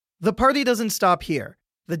Hunt. The party doesn't stop here.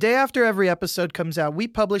 The day after every episode comes out, we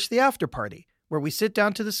publish the after party, where we sit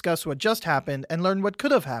down to discuss what just happened and learn what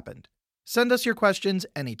could have happened. Send us your questions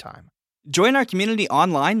anytime. Join our community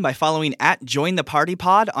online by following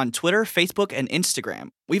 @JoinThePartyPod on Twitter, Facebook, and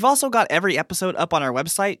Instagram. We've also got every episode up on our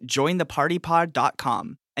website,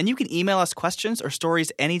 jointhepartypod.com. And you can email us questions or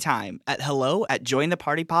stories anytime at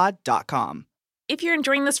hello@jointhepartypod.com. If you're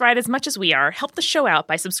enjoying this ride as much as we are, help the show out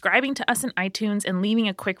by subscribing to us in iTunes and leaving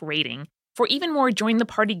a quick rating. For even more Join the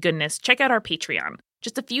Party goodness, check out our Patreon.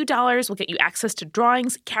 Just a few dollars will get you access to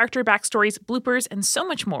drawings, character backstories, bloopers, and so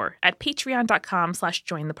much more at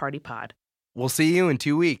patreon.com/jointhepartypod. We'll see you in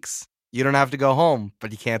 2 weeks. You don't have to go home,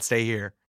 but you can't stay here.